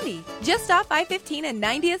in Sandy, just off I-15 and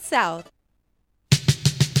 90th South.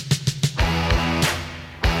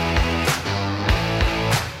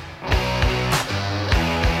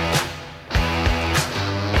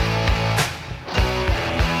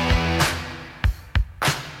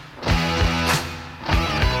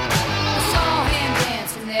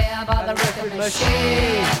 By the record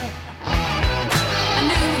machine, I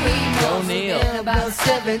knew he must have been about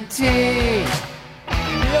 17.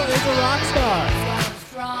 Neil is a rock star.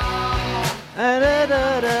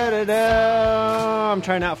 I'm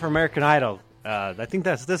trying out for American Idol. I think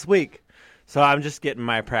that's this week. So I'm just getting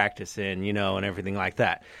my practice in, and everything like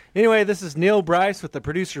that. Anyway, this is Neil Bryce with the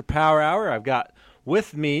Producer Power Hour. I've got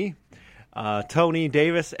with me Tony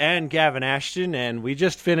Davis and Gavin Ashton, and we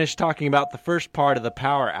just finished talking about the first part of the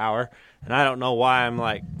Power Hour, and I don't know why I'm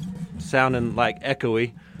sounding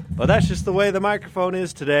echoey, but that's just the way the microphone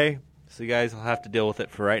is today, so you guys will have to deal with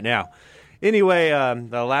it for right now. Anyway,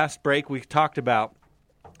 the last break we talked about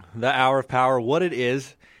the Hour of Power, what it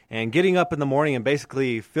is, and getting up in the morning and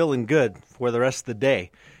basically feeling good for the rest of the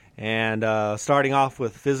day. And starting off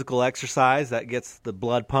with physical exercise, that gets the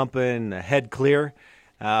blood pumping, the head clear.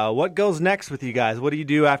 What goes next with you guys? What do you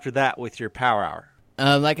do after that with your Power Hour?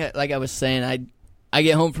 Like I was saying, I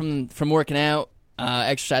get home from working out,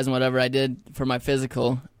 exercising, whatever I did for my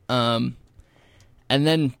physical, and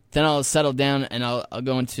then I'll settle down and I'll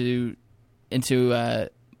go into the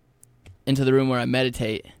room where I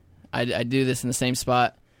meditate. I do this in the same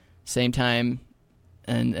spot, same time,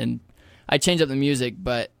 and I change up the music,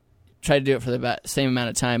 but try to do it for the same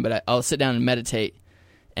amount of time. But I'll sit down and meditate,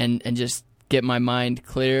 and just get my mind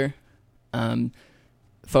clear,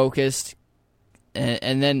 focused,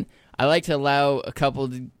 and then I like to allow a couple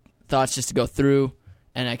of thoughts just to go through,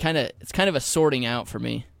 and it's kind of a sorting out for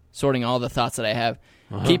me, sorting all the thoughts that I have,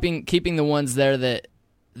 keeping the ones there that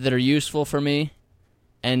are useful for me,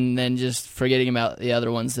 and then just forgetting about the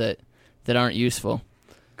other ones that aren't useful.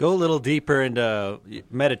 Go a little deeper into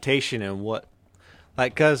meditation and what,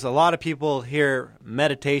 because a lot of people hear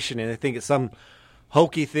meditation and they think it's some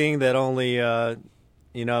hokey thing that only,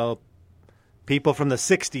 people from the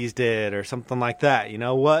 60s did or something like that.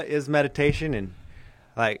 What is meditation, and,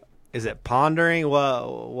 is it pondering?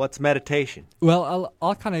 What's meditation? Well,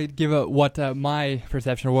 I'll kind of give what my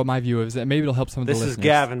perception or what my view is, and maybe it'll help some of the listeners. This is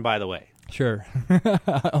Gavin, by the way. Sure. You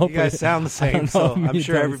guys sound the same, so I'm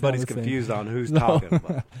sure everybody's confused on who's talking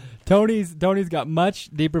about. Tony's got much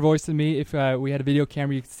deeper voice than me. If we had a video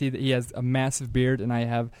camera, you could see that he has a massive beard, and I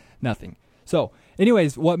have nothing. So,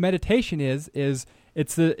 anyways, what meditation is it's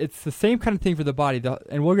the same kind of thing for the body,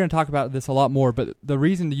 and we're going to talk about this a lot more, but the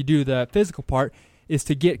reason you do the physical part is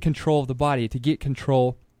to get control of the body, to get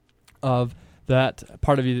control of that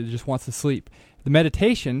part of you that just wants to sleep. The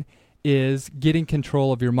meditation is getting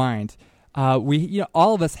control of your mind.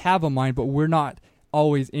 All of us have a mind, but we're not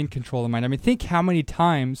always in control of the mind. I mean, think how many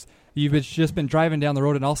times you've just been driving down the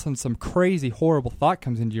road and all of a sudden some crazy, horrible thought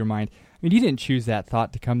comes into your mind. I mean, you didn't choose that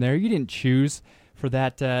thought to come there. You didn't choose for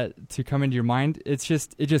that to come into your mind. It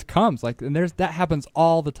just comes. And that happens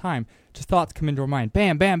all the time. Just thoughts come into our mind.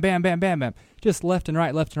 Bam, bam, bam, bam, bam, bam. Just left and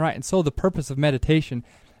right, left and right. And so the purpose of meditation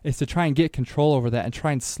is to try and get control over that and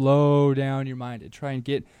try and slow down your mind and try and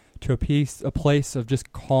get to a place of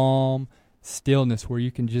just calm stillness where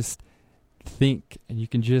you can just think and you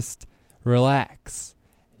can just relax.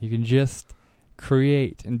 You can just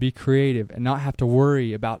create and be creative and not have to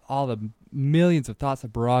worry about all the millions of thoughts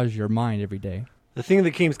that barrage your mind every day. The thing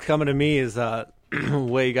that keeps coming to me is the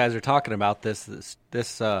way you guys are talking about this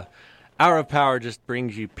Hour of Power just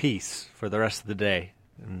brings you peace for the rest of the day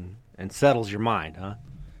and settles your mind, huh?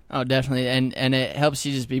 Oh, definitely, and it helps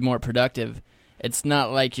you just be more productive. It's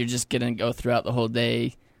not like you're just going to go throughout the whole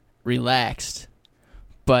day relaxed,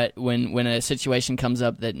 but when a situation comes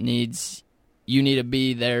up that you need to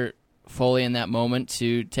be there fully in that moment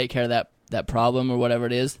to take care of that problem or whatever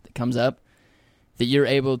it is that comes up, that you're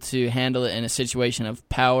able to handle it in a situation of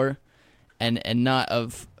power and not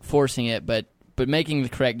of forcing it, but making the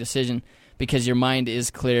correct decision because your mind is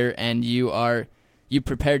clear and you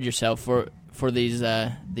prepared yourself for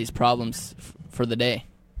these problems for the day.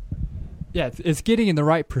 Yeah, it's getting in the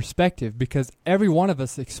right perspective because every one of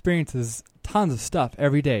us experiences tons of stuff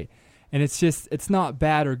every day, and it's not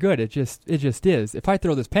bad or good. It just is. If I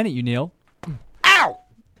throw this pen at you, Neil, ow!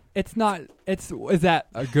 It's not. Is that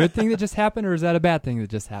a good thing that just happened, or is that a bad thing that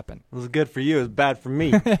just happened? It was good for you. It was bad for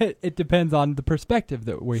me. It depends on the perspective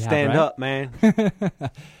that we have. Stand right? up, man.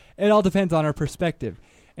 It all depends on our perspective.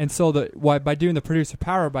 And so by doing the producer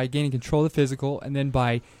power, by gaining control of the physical, and then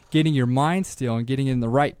by getting your mind still and getting in the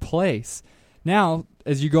right place, now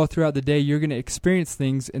as you go throughout the day, you're going to experience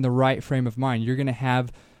things in the right frame of mind. You're going to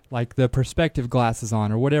have like the perspective glasses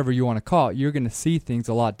on or whatever you want to call it. You're going to see things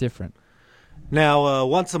a lot different. Now,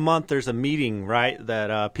 once a month, there's a meeting, right,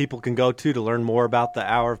 that people can go to learn more about the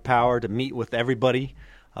Hour of Power, to meet with everybody.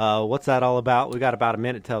 What's that all about? We got about a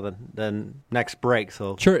minute till the next break.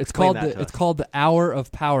 So sure, it's called the Hour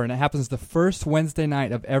of Power, and it happens the first Wednesday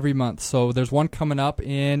night of every month. So there's one coming up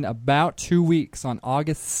in about 2 weeks on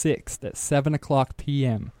August 6th at 7:00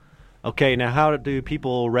 p.m. Okay, now how do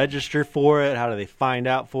people register for it? How do they find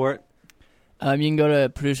out for it? You can go to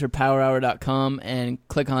producerpowerhour.com and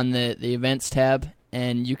click on the events tab,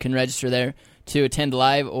 and you can register there to attend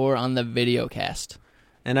live or on the video cast.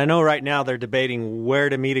 And I know right now they're debating where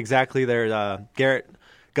to meet exactly. Garrett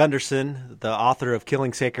Gunderson, the author of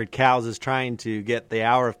Killing Sacred Cows, is trying to get the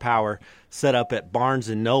Hour of Power set up at Barnes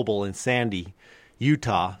 & Noble in Sandy,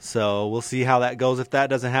 Utah. So we'll see how that goes. If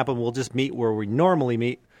that doesn't happen, we'll just meet where we normally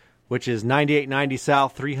meet, which is 9890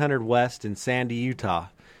 South, 300 West in Sandy, Utah.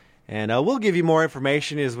 And we'll give you more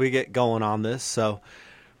information as we get going on this.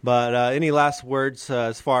 But any last words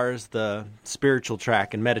as far as the spiritual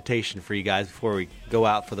track and meditation for you guys before we go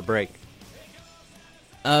out for the break?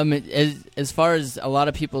 As far as a lot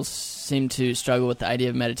of people seem to struggle with the idea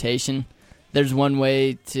of meditation, there's one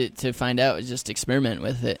way to find out is just experiment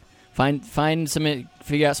with it.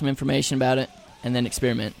 Figure out some information about it, and then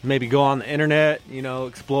experiment. Maybe go on the internet,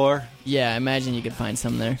 explore. Yeah, I imagine you could find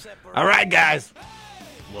some there. All right, guys.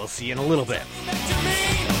 We'll see you in a little bit.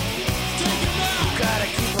 Gotta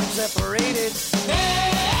keep them separated.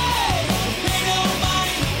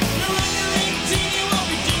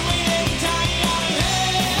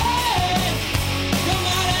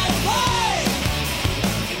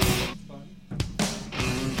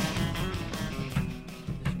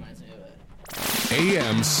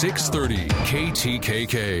 AM 630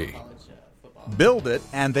 KTKK. Build it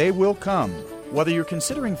and they will come. Whether you're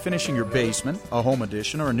considering finishing your basement, a home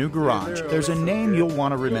addition, or a new garage, there's a name you'll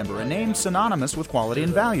want to remember, a name synonymous with quality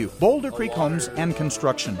and value. Boulder Creek Homes and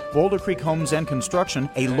Construction. Boulder Creek Homes and Construction,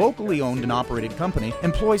 a locally owned and operated company,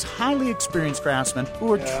 employs highly experienced craftsmen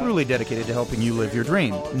who are truly dedicated to helping you live your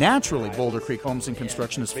dream. Naturally, Boulder Creek Homes and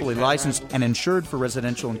Construction is fully licensed and insured for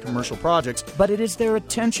residential and commercial projects, but it is their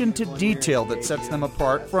attention to detail that sets them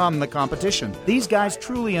apart from the competition. These guys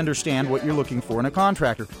truly understand what you're looking for in a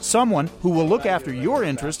contractor, someone who will look after your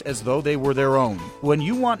interest as though they were their own. When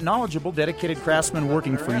you want knowledgeable, dedicated craftsmen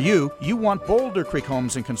working for you, you want Boulder Creek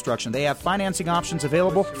Homes and Construction. They have financing options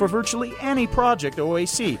available for virtually any project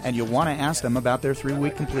OAC, and you'll want to ask them about their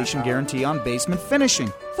 3-week completion guarantee on basement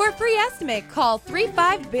finishing. For a free estimate, call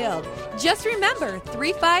 35BUILD. Just remember,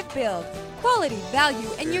 35BUILD. Quality, value,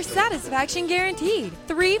 and your satisfaction guaranteed.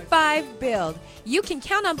 35BUILD. You can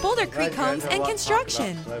count on Boulder Creek Homes and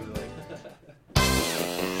Construction.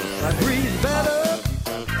 Breathe better,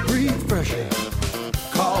 breathe fresher.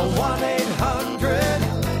 Call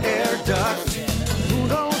 1-800-AIR DUCT. Who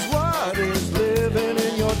knows what is living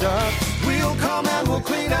in your duct? We'll come and we'll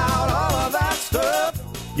clean out all of that stuff.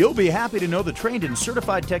 You'll be happy to know the trained and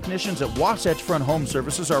certified technicians at Wasatch Front Home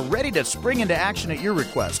Services are ready to spring into action at your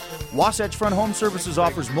request. Wasatch Front Home Services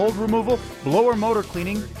offers mold removal, blower motor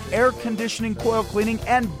cleaning, air conditioning, coil cleaning,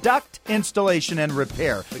 and duct installation and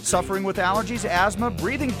repair. Suffering with allergies, asthma,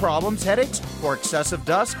 breathing problems, headaches, or excessive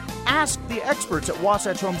dust? Ask the experts at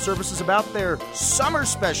Wasatch Home Services about their summer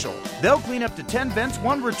special. They'll clean up to 10 vents,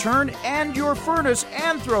 1 return, and your furnace,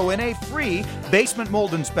 and throw in a free basement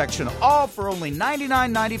mold inspection, all for only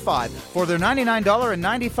 $99.95. For their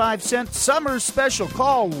 $99.95 summer special,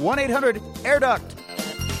 call 1-800-AIR-DUCT.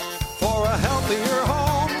 For a healthier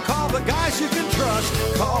home, call the guys you can trust.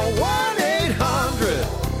 Call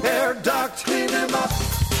 1-800-AIR-DUCT. Clean them up.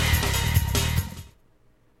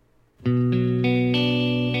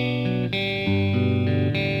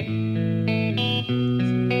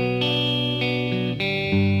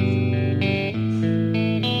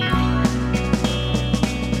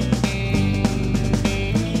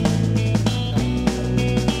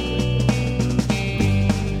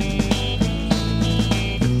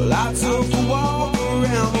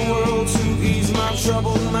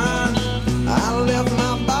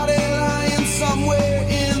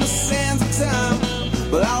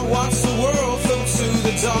 But I watch the world float to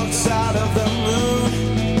the dark side of the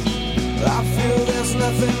moon. I feel there's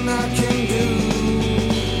nothing I can do.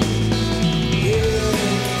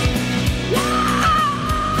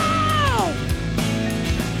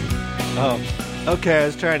 Oh, okay, I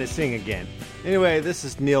was trying to sing again. Anyway, this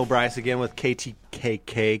is Neil Bryce again with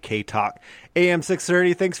KTKK K-Talk, AM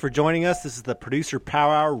 630. Thanks for joining us. This is the Producer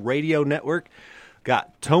Power Hour Radio Network.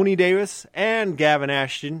 Got Tony Davis and Gavin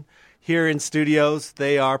Ashton here in studios.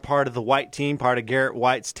 They are part of the White team, part of Garrett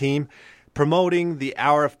White's team, promoting the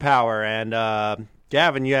Hour of Power. And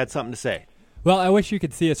Gavin, you had something to say. Well, I wish you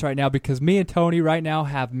could see us right now because me and Tony right now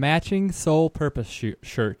have matching Soul Purpose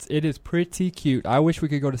shirts. It is pretty cute. I wish we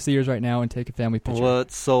could go to Sears right now and take a family picture.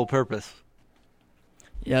 What's Soul Purpose?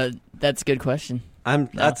 Yeah, that's a good question.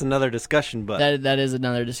 That's another discussion, but that is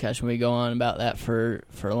another discussion. We go on about that for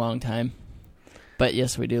a long time. But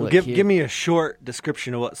yes, we do. Give me a short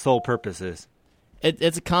description of what Soul Purpose is.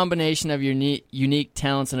 It's a combination of your unique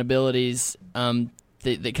talents and abilities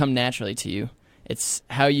that come naturally to you. It's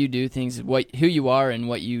how you do things, who you are, and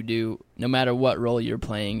what you do, no matter what role you're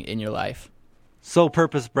playing in your life. Soul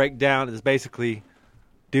Purpose breakdown is basically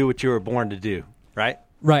do what you were born to do, right?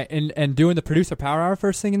 Right, and doing the Producer Power Hour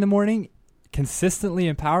first thing in the morning, consistently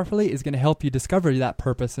and powerfully, is going to help you discover that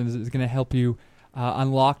purpose and is going to help you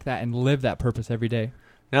unlock that and live that purpose every day.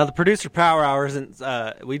 Now, the Producer Power Hour isn't.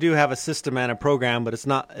 We do have a system and a program, but it's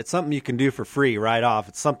not. It's something you can do for free right off.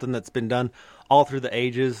 It's something that's been done all through the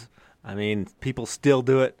ages. I mean, people still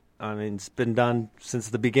do it. I mean, it's been done since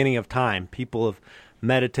the beginning of time. People have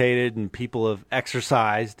meditated and people have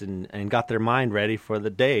exercised and got their mind ready for the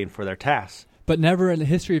day and for their tasks. But never in the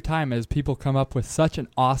history of time has people come up with such an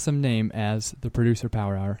awesome name as the Producer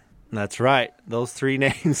Power Hour. That's right. Those three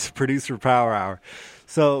names, Producer Power Hour.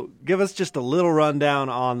 So give us just a little rundown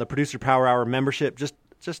on the Producer Power Hour membership, just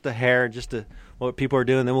a hair, what people are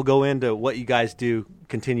doing. Then we'll go into what you guys do,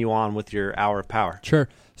 continue on with your Hour of Power. Sure.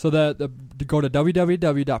 So go to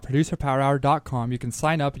www.producerpowerhour.com. You can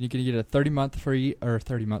sign up and you can get a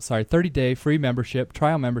 30-day free membership,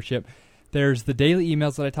 trial membership. There's the daily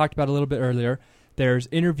emails that I talked about a little bit earlier. There's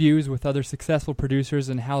interviews with other successful producers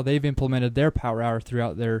and how they've implemented their Power Hour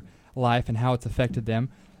throughout their life and how it's affected them.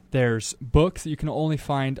 There's books that you can only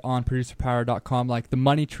find on producerpower.com, like The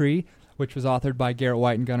Money Tree, which was authored by Garrett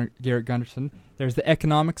White and Garrett Gunderson. There's The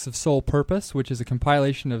Economics of Soul Purpose, which is a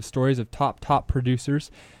compilation of stories of top producers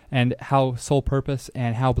and how Soul Purpose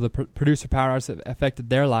and how the Producer Power Hours have affected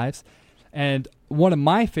their lives. And one of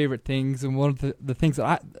my favorite things, and one of the things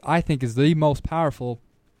that I think is the most powerful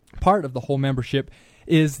part of the whole membership,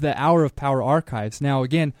 is the Hour of Power archives. Now,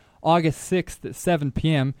 again, August 6th at 7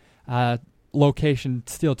 p.m., location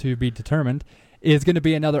still to be determined, is going to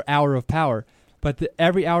be another Hour of Power. But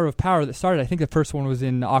every Hour of Power that started, I think the first one was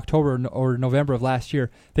in October or November of last year,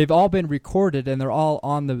 they've all been recorded and they're all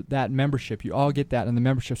on that membership. You all get that in the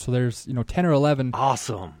membership. So there's 10 or 11.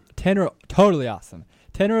 Awesome. Totally awesome.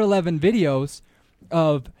 10 or 11 videos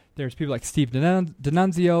of, there's people like Steve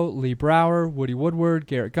D'Annunzio, Lee Brower, Woody Woodward,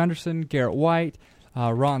 Garrett Gunderson, Garrett White,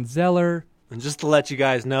 Ron Zeller. And just to let you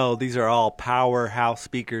guys know, these are all powerhouse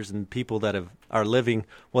speakers and people that are living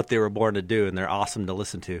what they were born to do, and they're awesome to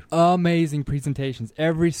listen to. Amazing presentations,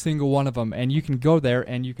 every single one of them, and you can go there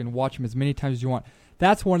and you can watch them as many times as you want.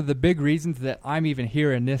 That's one of the big reasons that I'm even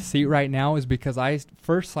here in this seat right now, is because I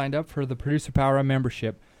first signed up for the Producer Power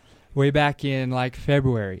membership way back in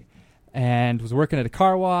February, and was working at a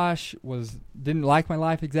car wash, didn't like my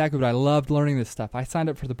life exactly, but I loved learning this stuff. I signed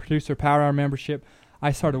up for the Producer Power Hour membership.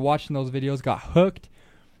 I started watching those videos, got hooked,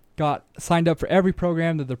 got signed up for every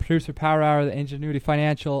program that the Producer Power Hour, the Ingenuity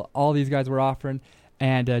Financial, all these guys were offering,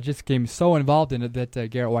 and just became so involved in it that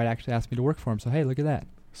Garrett White actually asked me to work for him. So, hey, look at that.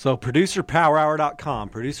 So producerpowerhour.com,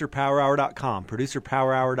 producerpowerhour.com,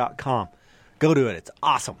 producerpowerhour.com. Go to it. It's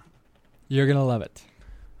awesome. You're going to love it.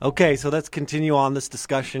 Okay, so let's continue on this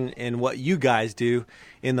discussion in what you guys do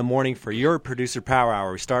in the morning for your Producer Power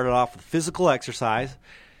Hour. We started off with physical exercise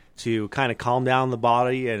to kind of calm down the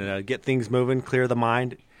body and get things moving, clear the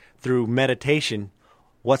mind through meditation.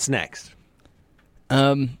 What's next?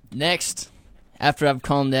 Next, after I've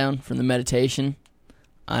calmed down from the meditation,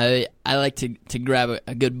 I like to grab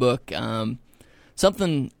a good book,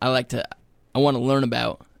 something I want to learn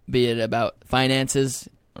about, be it about finances,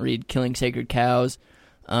 read Killing Sacred Cows,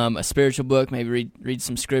 a spiritual book, maybe read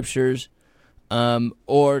some scriptures,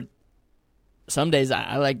 or some days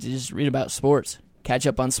I like to just read about sports, catch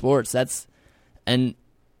up on sports. I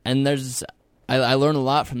learn a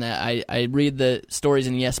lot from that. I read the stories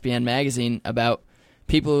in ESPN magazine about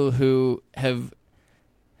people who have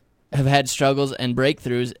have had struggles and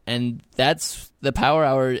breakthroughs, and that's the Power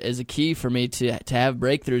Hour is a key for me to have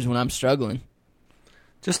breakthroughs when I'm struggling.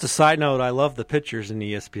 Just a side note, I love the pictures in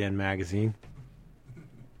ESPN magazine.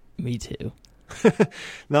 Me too.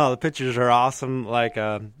 No, the pictures are awesome.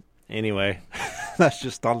 Anyway, that's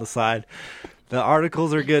just on the side. The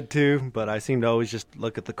articles are good too, but I seem to always just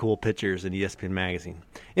look at the cool pictures in ESPN magazine.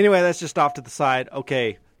 Anyway, that's just off to the side.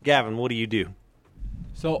 Okay, Gavin, what do you do?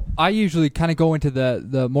 So I usually kind of go into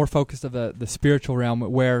the more focused of the spiritual realm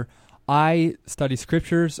where I study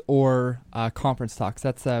scriptures or conference talks.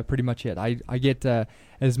 That's pretty much it. I get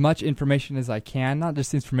as much information as I can, not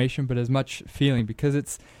just information, but as much feeling,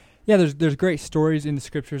 because there's great stories in the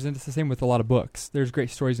scriptures, and it's the same with a lot of books. There's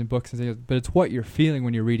great stories in books, but it's what you're feeling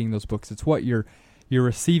when you're reading those books. It's what you're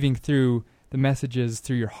receiving through the messages,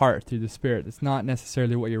 through your heart, through the Spirit. It's not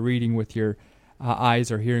necessarily what you're reading with your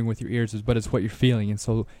eyes or hearing with your ears, but it's what you're feeling. And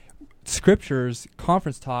so scriptures,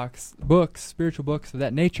 conference talks, books, spiritual books of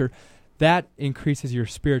that nature, that increases your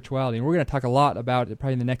spirituality. And we're going to talk a lot about it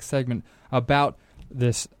probably in the next segment about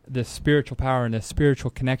this spiritual power and this spiritual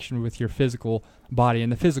connection with your physical body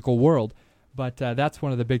and the physical world. But that's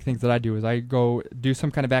one of the big things that I do is I go do some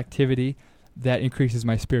kind of activity that increases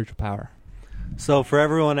my spiritual power. So for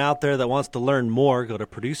everyone out there that wants to learn more, go to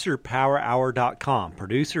producerpowerhour.com.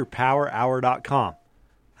 Producerpowerhour.com.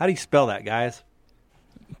 How do you spell that, guys?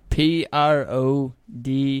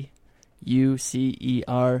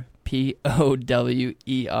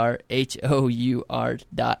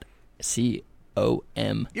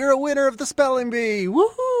 PRODUCERPOWERHOUR.com. You're a winner of the spelling bee.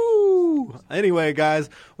 Woohoo! Anyway, guys,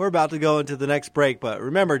 we're about to go into the next break, but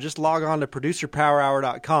remember, just log on to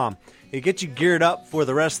producerpowerhour.com. It gets you geared up for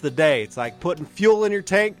the rest of the day. It's like putting fuel in your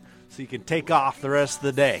tank so you can take off the rest of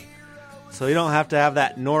the day. So you don't have to have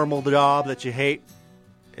that normal job that you hate.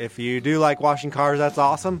 If you do like washing cars, that's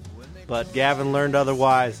awesome. But Gavin learned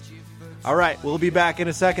otherwise. All right, we'll be back in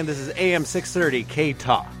a second. This is AM 630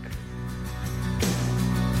 K-Talk.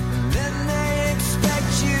 Then they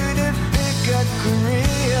expect you to pick a career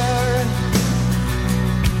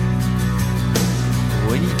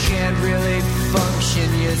when you can't really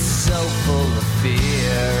function, you're so full of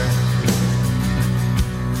fear.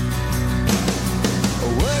 A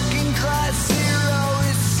working class hero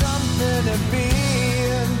is something to be.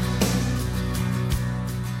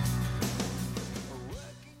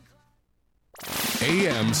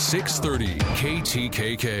 AM 630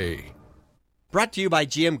 KTKK. Brought to you by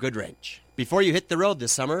GM Goodwrench. Before you hit the road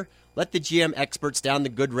this summer, let the GM experts down the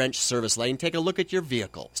Goodwrench service lane take a look at your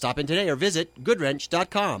vehicle. Stop in today or visit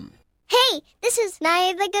goodwrench.com. Hey, this is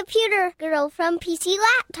Naya the computer girl from PC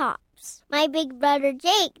Laptops. My big brother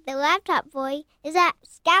Jake, the laptop boy, is at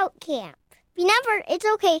scout camp. Remember, it's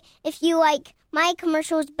okay if you like my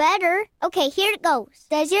commercials better. Okay, here it goes.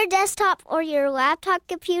 Does your desktop or your laptop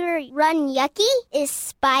computer run yucky? Is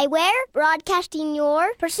spyware broadcasting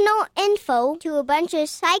your personal info to a bunch of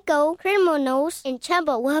psycho criminals in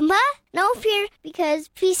Chumbawamba? No fear, because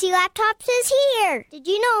PC Laptops is here. Did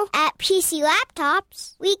you know at PC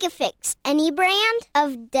Laptops, we can fix any brand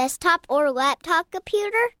of desktop or laptop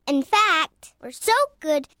computer? In fact, we're so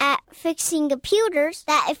good at fixing computers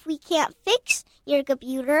that if we can't fix your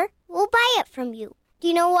computer, we'll buy it from you. Do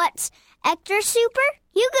you know what's extra super?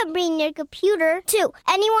 You can bring your computer to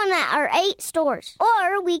anyone at our 8 stores,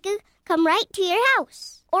 or we could come right to your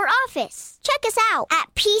house or office. Check us out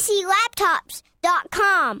at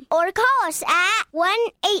PCLaptops.com or call us at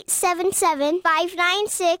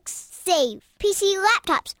 1-877-596-SAVE. PC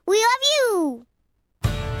Laptops, we love you!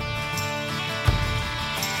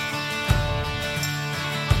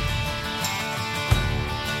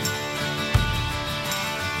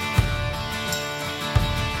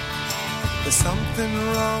 There's something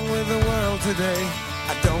wrong with the world today.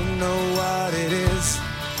 I don't know what it is.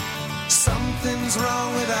 Something's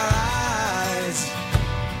wrong with our eyes.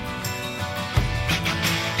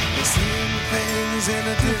 We're seeing things in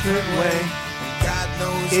a different way. And God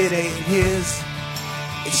knows it ain't his.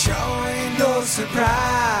 It sure ain't no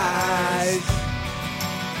surprise.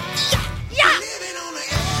 Yeah!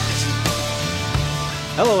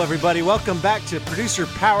 Hello, everybody. Welcome back to Producer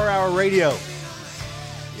Power Hour Radio.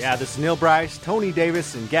 Yeah, this is Neil Bryce, Tony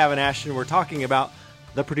Davis, and Gavin Ashton. We're talking about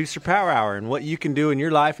the Producer Power Hour and what you can do in your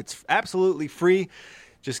life. It's absolutely free.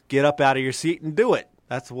 Just get up out of your seat and do it.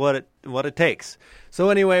 That's what it takes. So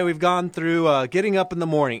anyway, we've gone through getting up in the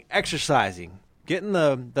morning, exercising, getting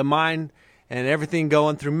the mind and everything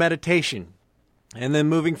going through meditation, and then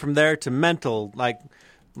moving from there to mental, like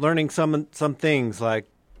learning some things like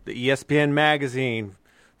the ESPN magazine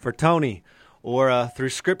for Tony, or through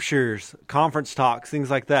scriptures, conference talks,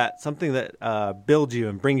 things like that, something that builds you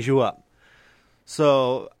and brings you up.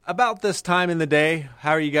 So, about this time in the day,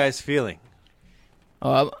 how are you guys feeling?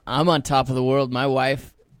 Oh, I'm on top of the world. My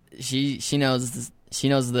wife, she knows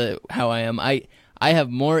how I am. I have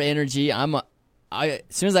more energy. As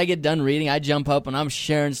soon as I get done reading, I jump up and I'm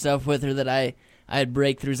sharing stuff with her that I had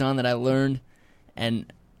breakthroughs on that I learned,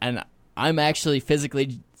 and I'm actually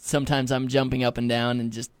physically, sometimes I'm jumping up and down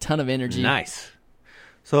and just ton of energy. Nice.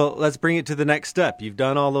 So let's bring it to the next step. You've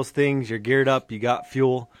done all those things. You're geared up. You got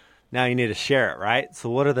fuel. Now you need to share it, right? So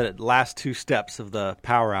what are the last 2 steps of the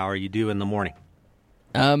power hour you do in the morning?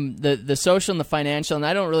 The social and the financial, and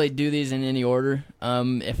I don't really do these in any order.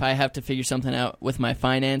 If I have to figure something out with my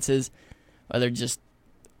finances, whether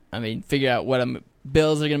figure out what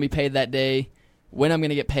bills are going to be paid that day, when I'm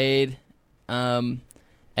going to get paid, and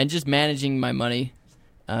just managing my money,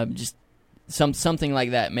 just something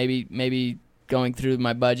like that. Maybe going through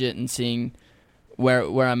my budget and seeing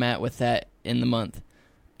where I'm at with that in the month.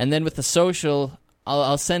 And then with the social,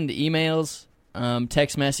 I'll send emails,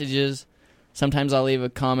 text messages. Sometimes I'll leave a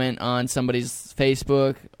comment on somebody's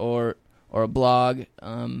Facebook or a blog,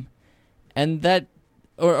 and that,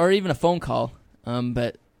 or even a phone call.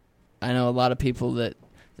 But I know a lot of people that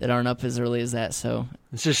aren't up as early as that. So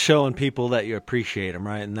it's just showing people that you appreciate them,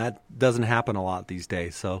 right? And that doesn't happen a lot these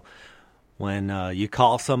days. So when you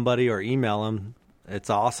call somebody or email them, it's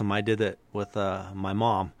awesome. I did it with my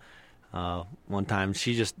mom one time.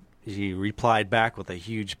 She replied back with a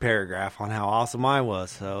huge paragraph on how awesome I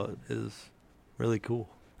was. So it was really cool.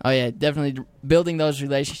 Oh yeah, definitely building those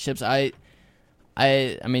relationships. I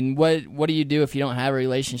mean, what do you do if you don't have a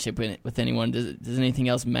relationship with anyone? Does anything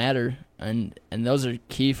else matter? And those are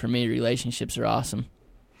key for me. Relationships are awesome.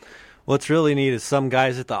 What's really neat is some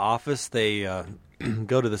guys at the office, they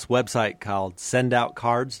go to this website called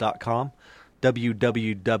sendoutcards.com,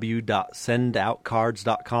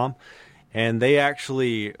 www.sendoutcards.com, and they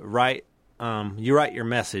actually write your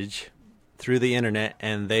message through the internet,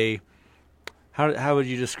 and they, how would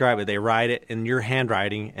you describe it? They write it in your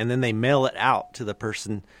handwriting, and then they mail it out to the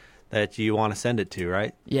person that you want to send it to,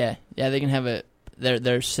 right? Yeah, they can have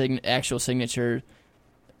their actual signature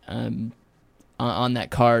on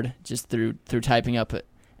that card just through typing up it,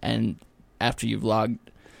 and after you've logged,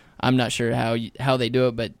 I'm not sure how they do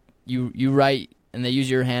it, but you write and they use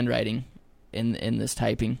your handwriting in this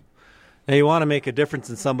typing. Now you want to make a difference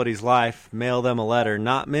in somebody's life, mail them a letter.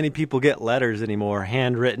 Not many people get letters anymore,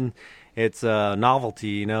 handwritten. It's a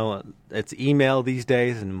novelty, It's email these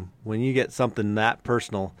days, and when you get something that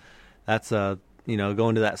personal, that's going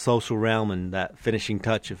to that social realm and that finishing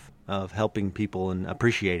touch of helping people and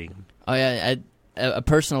appreciating them. Oh yeah, a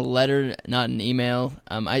personal letter, not an email.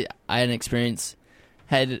 I had an experience,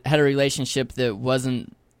 had a relationship that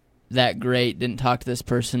wasn't that great. Didn't talk to this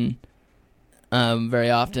person very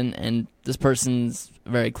often, and this person's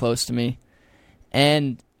very close to me.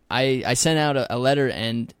 And I sent out a letter,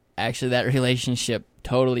 and actually that relationship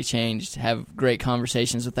totally changed. Have great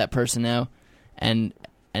conversations with that person now, and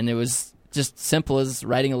it was just simple as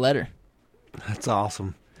writing a letter. That's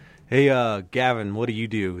awesome. Hey, Gavin, what do you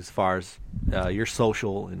do as far as your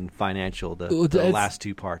social and financial, the last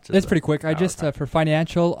 2 parts? That's pretty quick. I just, for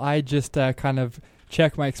financial, I just kind of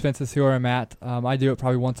check my expenses, see where I'm at. I do it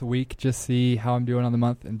probably once a week, just see how I'm doing on the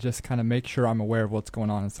month and just kind of make sure I'm aware of what's going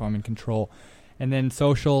on and so I'm in control. And then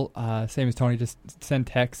social, same as Tony, just send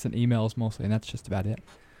texts and emails mostly, and that's just about it.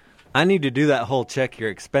 I need to do that whole check your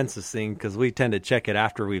expenses thing because we tend to check it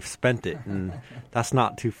after we've spent it, and that's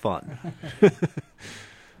not too fun.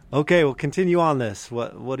 Okay, we'll continue on this.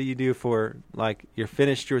 What do you do for, you're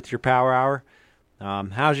finished with your power hour?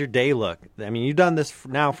 How's your day look? I mean, you've done this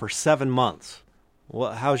now for 7 months.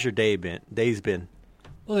 How's your days been?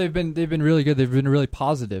 Well, they've been really good. They've been really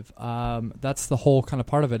positive. That's the whole kind of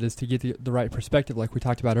part of it, is to get the right perspective, like we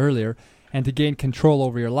talked about earlier, and to gain control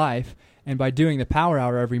over your life. And by doing the power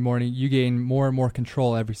hour every morning, you gain more and more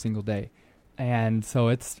control every single day. And so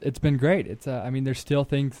it's been great. There's still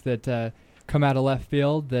things that come out of left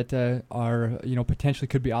field that are potentially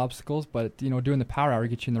could be obstacles, but doing the power hour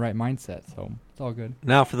gets you in the right mindset. So it's all good.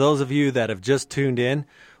 Now, for those of you that have just tuned in,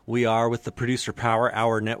 we are with the Producer Power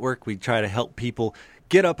Hour Network. We try to help people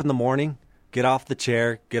get up in the morning, get off the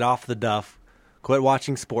chair, get off the duff, quit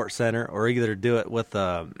watching SportsCenter, or either do it with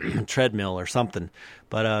a treadmill or something.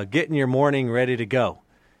 But getting your morning ready to go.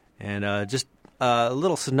 And just a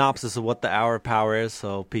little synopsis of what the Hour of Power is,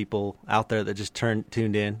 so people out there that just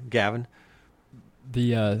tuned in. Gavin?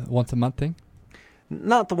 The once a month thing?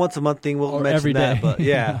 Not the once a month thing. We'll mention every day. that, but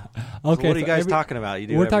yeah. Okay. So what are you guys talking about?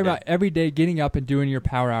 We're talking about every day getting up and doing your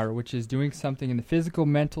power hour, which is doing something in the physical,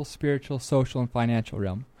 mental, spiritual, social, and financial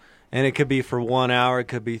realm. And it could be for 1 hour. It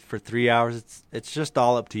could be for 3 hours. It's just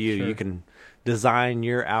all up to you. Sure. You can design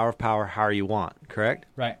your hour of power how you want, correct?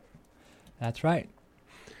 Right. That's right.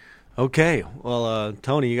 Okay. Well,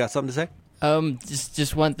 Tony, you got something to say?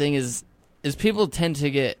 Just one thing is people tend to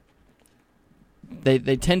get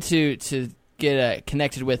they tend to get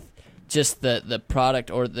connected with just the product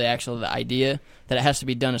or the idea that it has to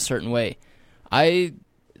be done a certain way.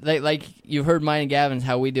 Like you've heard mine and Gavin's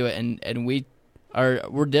how we do it, and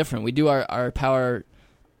we're different. We do our power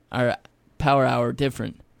hour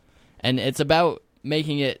different, and it's about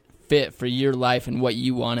making it fit for your life and what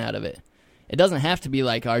you want out of it. It doesn't have to be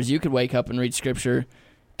like ours. You could wake up and read scripture,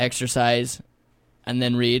 exercise, and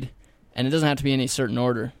then read, and it doesn't have to be in any certain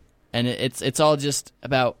order. And it's all just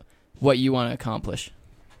about what you want to accomplish.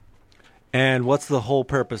 And what's the whole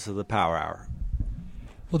purpose of the Power Hour?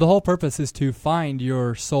 Well, the whole purpose is to find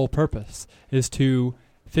your soul purpose, is to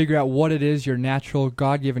figure out what it is your natural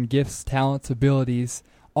God-given gifts, talents, abilities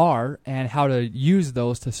are, and how to use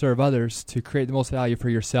those to serve others to create the most value for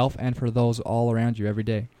yourself and for those all around you every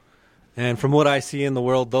day. And from what I see in the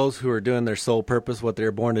world, those who are doing their soul purpose, what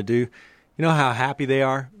they're born to do, you know how happy they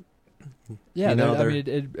are? Yeah,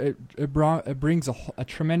 it brings a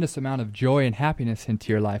tremendous amount of joy and happiness into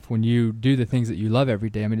your life when you do the things that you love every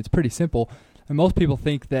day. I mean, it's pretty simple. And most people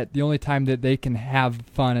think that the only time that they can have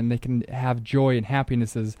fun and they can have joy and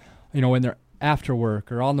happiness is, when they're after work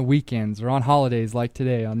or on the weekends or on holidays like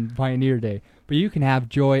today on Pioneer Day. But you can have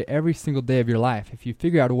joy every single day of your life if you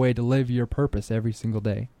figure out a way to live your purpose every single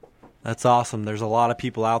day. That's awesome. There's a lot of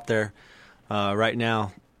people out there right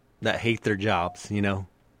now that hate their jobs,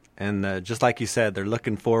 And just like you said, they're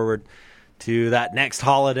looking forward to that next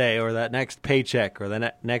holiday or that next paycheck or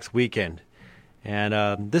the next weekend.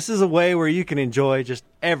 And this is a way where you can enjoy just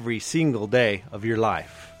every single day of your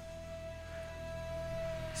life.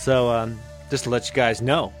 So just to let you guys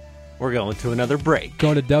know, we're going to another break.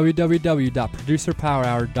 Go to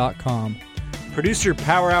www.producerpowerhour.com.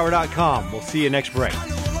 Producerpowerhour.com. We'll see you next break.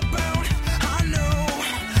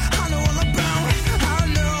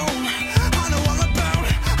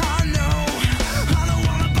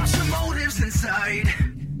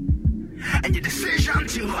 And your decision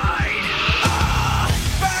to hide.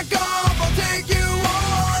 Back off, I'll take you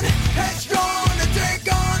on. Headstrong to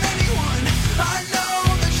take on anyone. I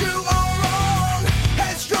know that you are wrong.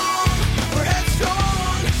 Headstrong, we're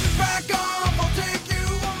headstrong. Back off, I'll take you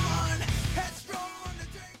on. Headstrong to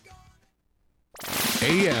take on.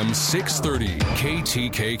 AM 630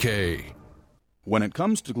 KTKK. When it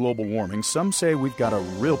comes to global warming, some say we've got a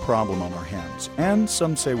real problem on our hands, and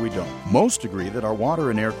some say we don't. Most agree that our water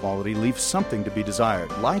and air quality leaves something to be desired.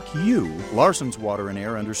 Like you, Larson's Water and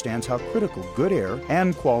Air understands how critical good air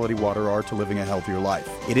and quality water are to living a healthier life.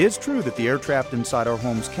 It is true that the air trapped inside our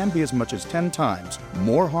homes can be as much as 10 times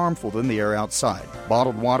more harmful than the air outside.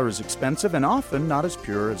 Bottled water is expensive and often not as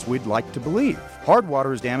pure as we'd like to believe. Hard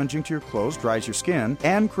water is damaging to your clothes, dries your skin,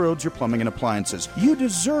 and corrodes your plumbing and appliances. You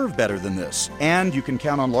deserve better than this. And you can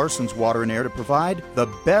count on Larson's Water and Air to provide the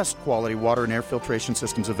best quality water and air filtration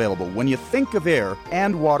systems available. When you think of air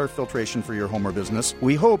and water filtration for your home or business,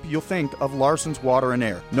 we hope you'll think of Larson's Water and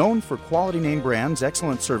Air, known for quality name brands,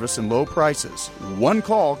 excellent service, and low prices. One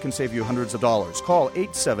call can save you hundreds of dollars. Call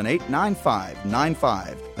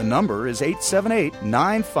 878-9595. The number is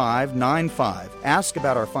 878-9595. Ask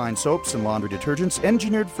about our fine soaps and laundry detergents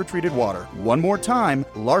engineered for treated water. One more time,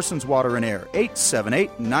 Larson's Water and Air,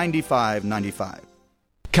 878-9595.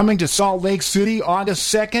 Coming to Salt Lake City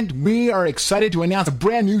August 2nd, we are excited to announce a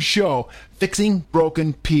brand new show, Fixing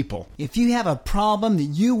Broken People. If you have a problem that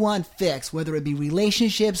you want fixed, whether it be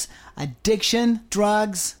relationships, addiction,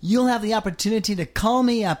 drugs, you'll have the opportunity to call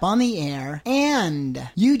me up on the air, and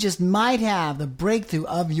you just might have the breakthrough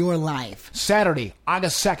of your life. Saturday,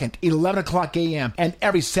 August 2nd, 11 o'clock a.m., and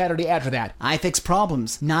every Saturday after that. I fix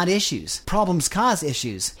problems, not issues. Problems cause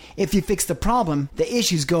issues. If you fix the problem, the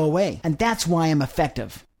issues go away, and that's why I'm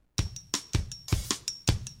effective.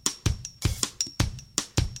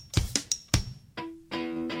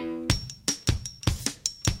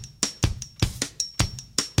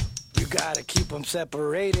 Gotta keep them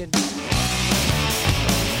separated.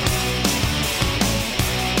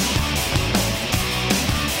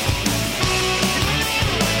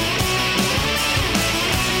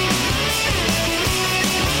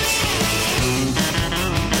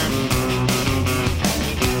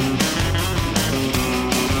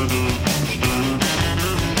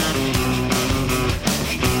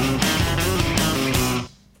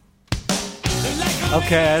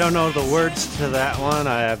 Okay, I don't know the words to that one.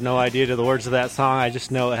 I have no idea to the words of that song. I just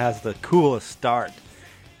know it has the coolest start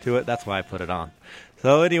to it. That's why I put it on.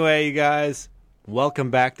 So anyway, you guys, Welcome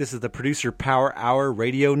back. This is the Producer Power Hour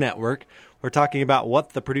Radio Network. We're talking about what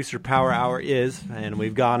the Producer Power Hour is, and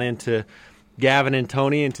we've gone into Gavin and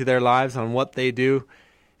Tony into their lives on what they do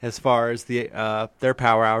as far as their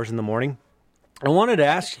power hours in the morning. I wanted to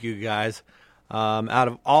ask you guys, out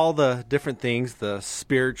of all the different things, the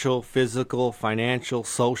spiritual, physical, financial,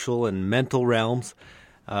 social, and mental realms,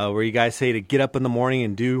 where you guys say to get up in the morning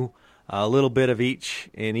and do a little bit of each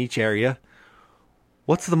in each area,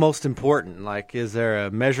 what's the most important? Like, is there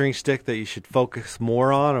a measuring stick that you should focus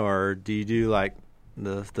more on, or do you do like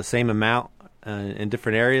the same amount in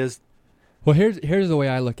different areas? Well, here's the way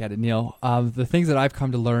I look at it, Neil. The things that I've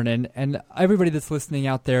come to learn, and everybody that's listening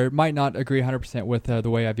out there might not agree 100% with the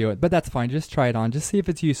way I view it, but that's fine. Just try it on. Just see if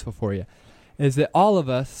it's useful for you. Is that all of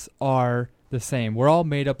us are the same. We're all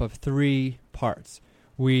made up of three parts.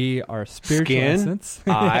 We are spiritual Skin, essence,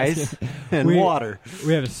 eyes, and water.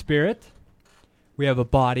 We have a spirit, we have a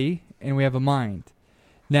body, and we have a mind.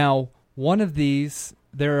 Now, one of these,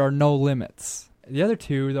 there are no limits. The other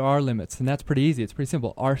two, there are limits, and that's pretty easy. It's pretty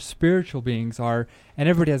simple. Our spiritual beings are, and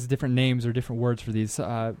everybody has different names or different words for these.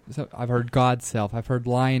 So I've heard God self. I've heard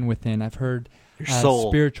lion within. I've heard your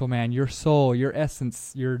soul, spiritual man, your soul, your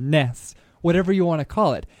essence, your nest, whatever you want to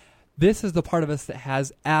call it. This is the part of us that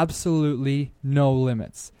has absolutely no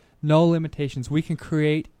limits, no limitations. We can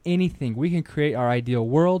create anything. We can create our ideal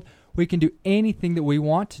world. We can do anything that we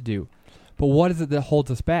want to do. But what is it that holds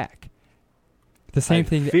us back? The same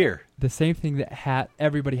thing. Fear. The same thing that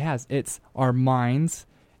everybody has. It's our minds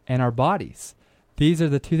and our bodies. These are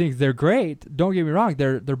the two things. They're great. Don't get me wrong.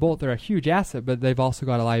 They're a huge asset, but they've also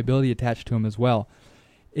got a liability attached to them as well.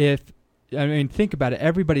 Think about it.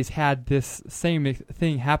 Everybody's had this same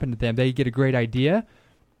thing happen to them. They get a great idea,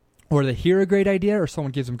 or they hear a great idea, or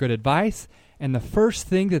someone gives them good advice, and the first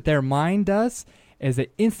thing that their mind does is they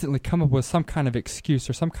instantly come up with some kind of excuse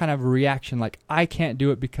or some kind of reaction, like, I can't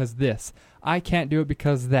do it because this. I can't do it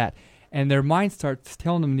because that. And their mind starts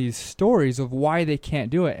telling them these stories of why they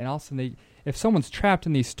can't do it. And all of a sudden, if someone's trapped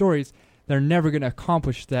in these stories, they're never going to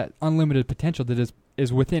accomplish that unlimited potential that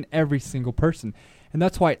is within every single person. And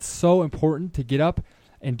that's why it's so important to get up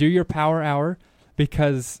and do your power hour,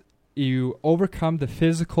 because you overcome the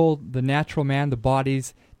physical, the natural man, the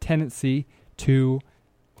body's tendency to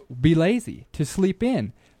be lazy, to sleep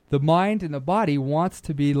in. The mind and the body wants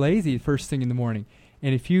to be lazy first thing in the morning.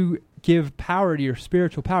 And if you give power to your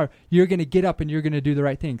spiritual power, you're going to get up and you're going to do the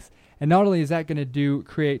right things. And not only is that going to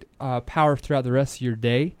create power throughout the rest of your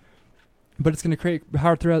day, but it's going to create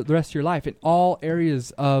power throughout the rest of your life in all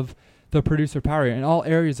areas of the producer power, in all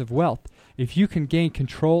areas of wealth. If you can gain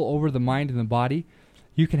control over the mind and the body,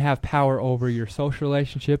 you can have power over your social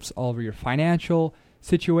relationships, over your financial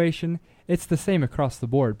situation. It's the same across the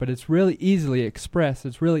board, but it's really easily expressed.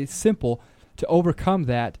 It's really simple to overcome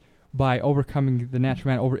that by overcoming the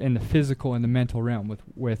natural man over in the physical and the mental realm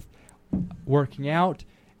with working out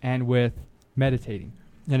and with meditating.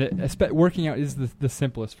 And working out is the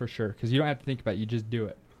simplest for sure, because you don't have to think about it. You just do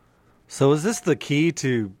it. So is this the key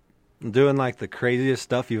to doing like the craziest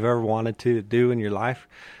stuff you've ever wanted to do in your life?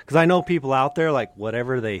 Because I know people out there, like,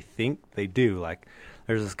 whatever they think, they do. Like,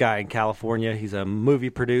 there's this guy in California. He's a movie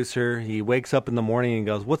producer. He wakes up in the morning and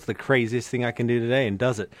goes, what's the craziest thing I can do today? And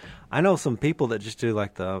does it. I know some people that just do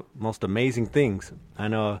like the most amazing things. I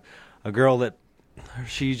know a girl that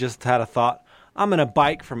she just had a thought, I'm going to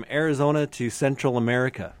bike from Arizona to Central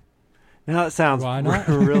America. Now that sounds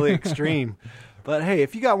really extreme. But hey,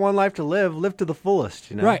 if you got one life to live to the fullest,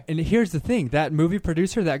 you know? Right, and here's the thing. That movie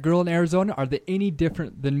producer, that girl in Arizona, are they any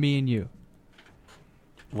different than me and you?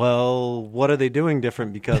 Well, what are they doing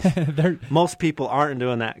different? Because most people aren't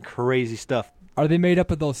doing that crazy stuff. Are they made up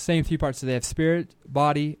of those same three parts? So they have spirit,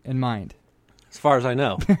 body, and mind? As far as I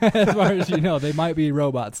know. As far as you know. They might be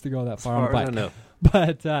robots to go that far on a bike. As far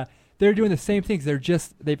as I know. But they're doing the same things.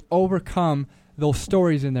 They've overcome those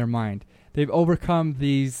stories in their mind. They've overcome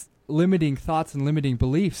these limiting thoughts and limiting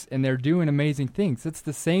beliefs, and they're doing amazing things. It's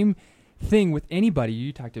the same thing with anybody.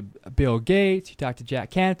 You talk to Bill Gates, you talk to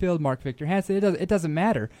Jack Canfield, Mark Victor Hansen, it doesn't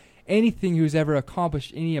matter. Anything who's ever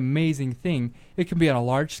accomplished any amazing thing, it can be on a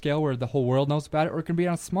large scale where the whole world knows about it, or it can be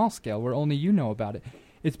on a small scale where only you know about it.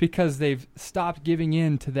 It's because they've stopped giving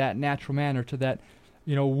in to that natural man, or to that,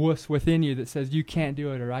 wuss within you that says you can't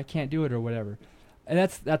do it, or I can't do it, or whatever. And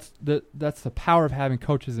that's the power of having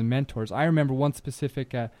coaches and mentors. I remember one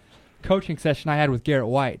specific coaching session I had with Garrett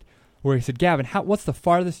White, where he said, Gavin, what's the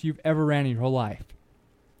farthest you've ever ran in your whole life?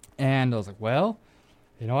 And I was like, well,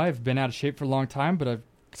 I've been out of shape for a long time, but I've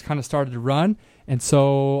kind of started to run, and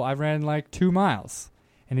so I ran like 2 miles.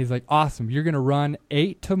 And he's like, awesome, you're going to run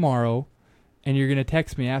 8 tomorrow, and you're going to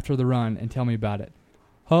text me after the run and tell me about it.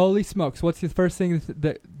 Holy smokes! What's the first thing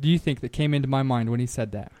that do you think that came into my mind when he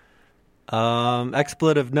said that?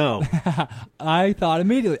 Expletive no. I thought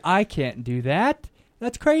immediately, I can't do that.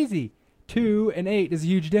 That's crazy. 2 and 8 is a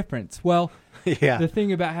huge difference. Well, yeah. The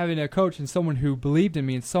thing about having a coach and someone who believed in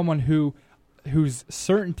me and someone whose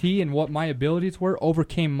certainty and what my abilities were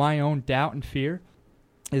overcame my own doubt and fear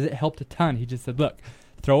is it helped a ton. He just said, look,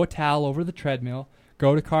 throw a towel over the treadmill,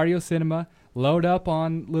 go to Cardio Cinema, load up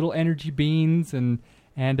on little energy beans and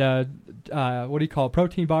what do you call it,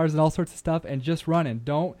 protein bars and all sorts of stuff, and just run it.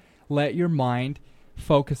 Don't let your mind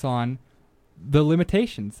focus on the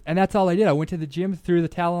limitations. And that's all I did. I went to the gym, threw the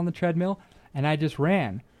towel on the treadmill, and I just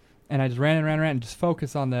ran. And I just ran and just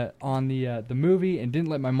focused on the movie and didn't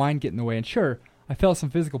let my mind get in the way. And sure, I felt some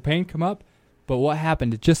physical pain come up, but what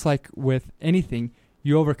happened? Just like with anything,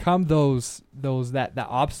 you overcome that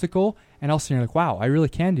obstacle, and all of a sudden you're like, wow, I really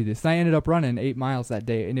can do this. And I ended up running 8 miles that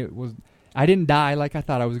day, and I didn't die like I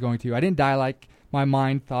thought I was going to. I didn't die like my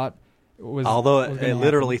mind thought was. Although was it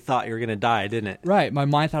literally thought you were going to die, didn't it? Right. My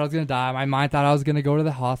mind thought I was going to die. My mind thought I was going to go to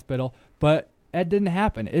the hospital, but it didn't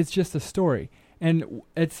happen. It's just a story. And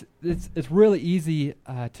it's really easy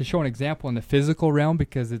to show an example in the physical realm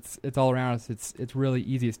because it's all around us. It's really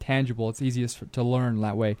easy. It's tangible. It's easiest to learn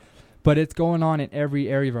that way. But it's going on in every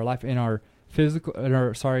area of our life, in our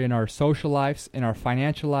in our social lives, in our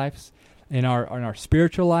financial lives, in our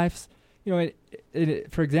spiritual lives. You know,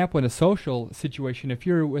 for example, in a social situation, if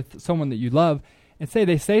you're with someone that you love, and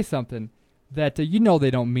they say something that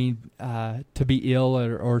they don't mean to be ill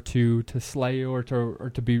or to slay you or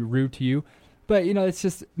to be rude to you, but it's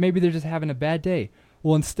just maybe they're just having a bad day.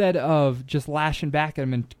 Well, instead of just lashing back at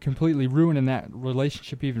them and completely ruining that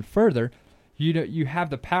relationship even further, you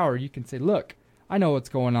have the power. You can say, look, I know what's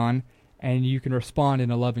going on, and you can respond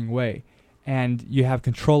in a loving way. And you have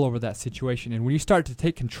control over that situation. And when you start to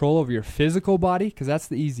take control over your physical body, because that's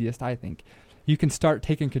the easiest, I think, you can start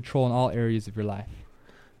taking control in all areas of your life.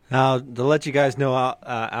 Now, to let you guys know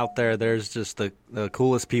out there, there's just the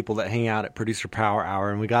coolest people that hang out at Producer Power Hour.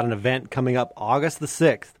 And we got an event coming up August the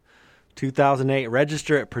 6th, 2008.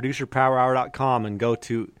 Register at producerpowerhour.com and go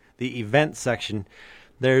to the event section.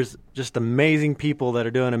 There's just amazing people that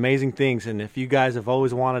are doing amazing things. And if you guys have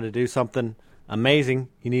always wanted to do something amazing,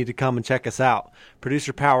 you need to come and check us out.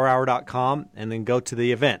 Producerpowerhour.com, and then go to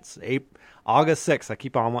the events. August 6th. I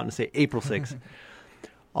keep on wanting to say April 6th.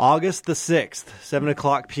 August the 6th, 7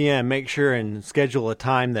 o'clock p.m. Make sure and schedule a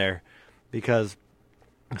time there, because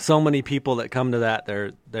so many people that come to that,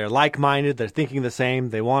 they're like-minded, they're thinking the same,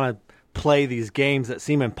 they want to play these games that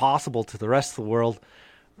seem impossible to the rest of the world,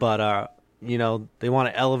 but they want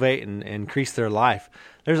to elevate and increase their life.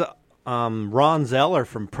 There's Ron Zeller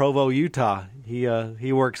from Provo, Utah.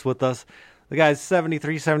 He works with us. The guy's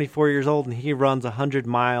 73, 74 years old, and he runs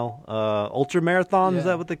 100-mile ultra marathon. Yeah. Is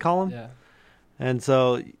that what they call them? Yeah. And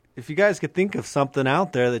so if you guys could think of something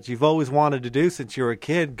out there that you've always wanted to do since you were a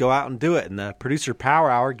kid, go out and do it. And the Producer Power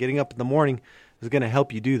Hour, getting up in the morning, is going to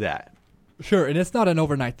help you do that. Sure, and it's not an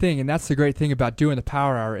overnight thing, and that's the great thing about doing the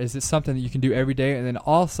Power Hour is it's something that you can do every day, and then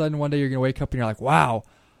all of a sudden one day you're going to wake up and you're like, wow,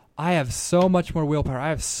 I have so much more willpower, I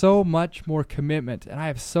have so much more commitment, and I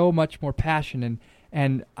have so much more passion,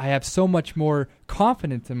 and I have so much more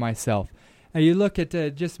confidence in myself. And you look at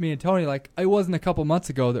just me and Tony, like it wasn't a couple months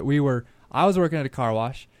ago that I was working at a car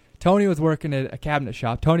wash. Tony was working at a cabinet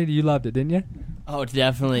shop. Tony, you loved it, didn't you? Oh,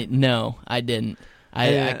 definitely. No, I didn't.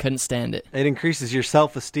 I couldn't stand it. It increases your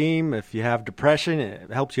self-esteem. If you have depression,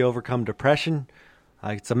 it helps you overcome depression.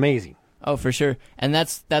 It's amazing. Oh, for sure. And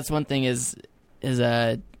that's one thing is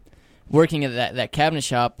working at that cabinet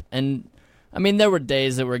shop. And, I mean, there were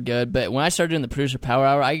days that were good, but when I started doing the Producer Power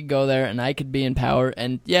Hour, I could go there and I could be in power.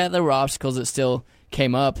 And, yeah, there were obstacles that still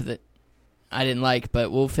came up that I didn't like,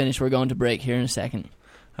 but we'll finish. We're going to break here in a second.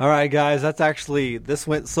 All right, guys. This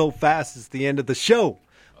went so fast. It's the end of the show.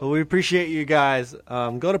 But we appreciate you guys.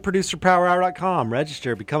 Go to producerpowerhour.com,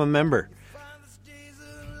 register, become a member.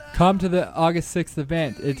 Come to the August 6th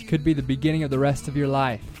event. It could be the beginning of the rest of your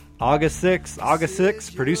life. August 6th,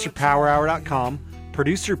 producerpowerhour.com,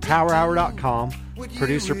 producerpowerhour.com,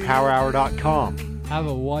 producerpowerhour.com. Have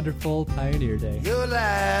a wonderful Pioneer Day. Your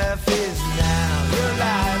life is now. Your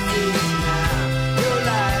life is now. Your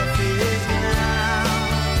life is now.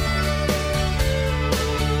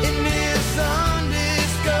 In this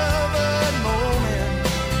undiscovered moment,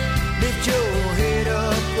 lift your head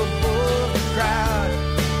up above the crowd.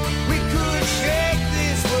 We could shake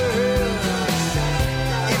this world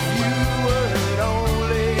if you would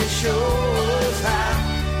only show us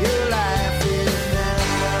how. Your life is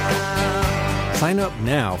now. Sign up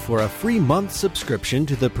now for a free month subscription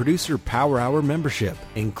to the Producer Power Hour membership,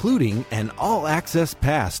 including an all-access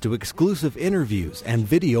pass to exclusive interviews and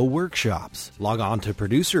video workshops. Log on to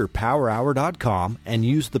producerpowerhour.com and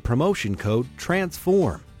use the promotion code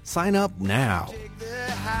TRANSFORM. Sign up now.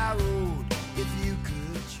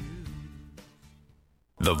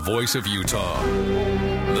 The voice of Utah.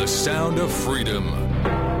 The sound of freedom.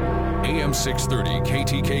 AM 630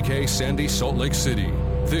 KTKK Sandy, Salt Lake City.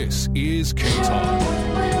 This is K-Talk.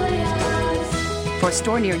 For a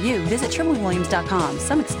store near you, visit SherwinWilliams.com.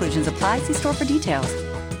 Some exclusions apply. See store for details.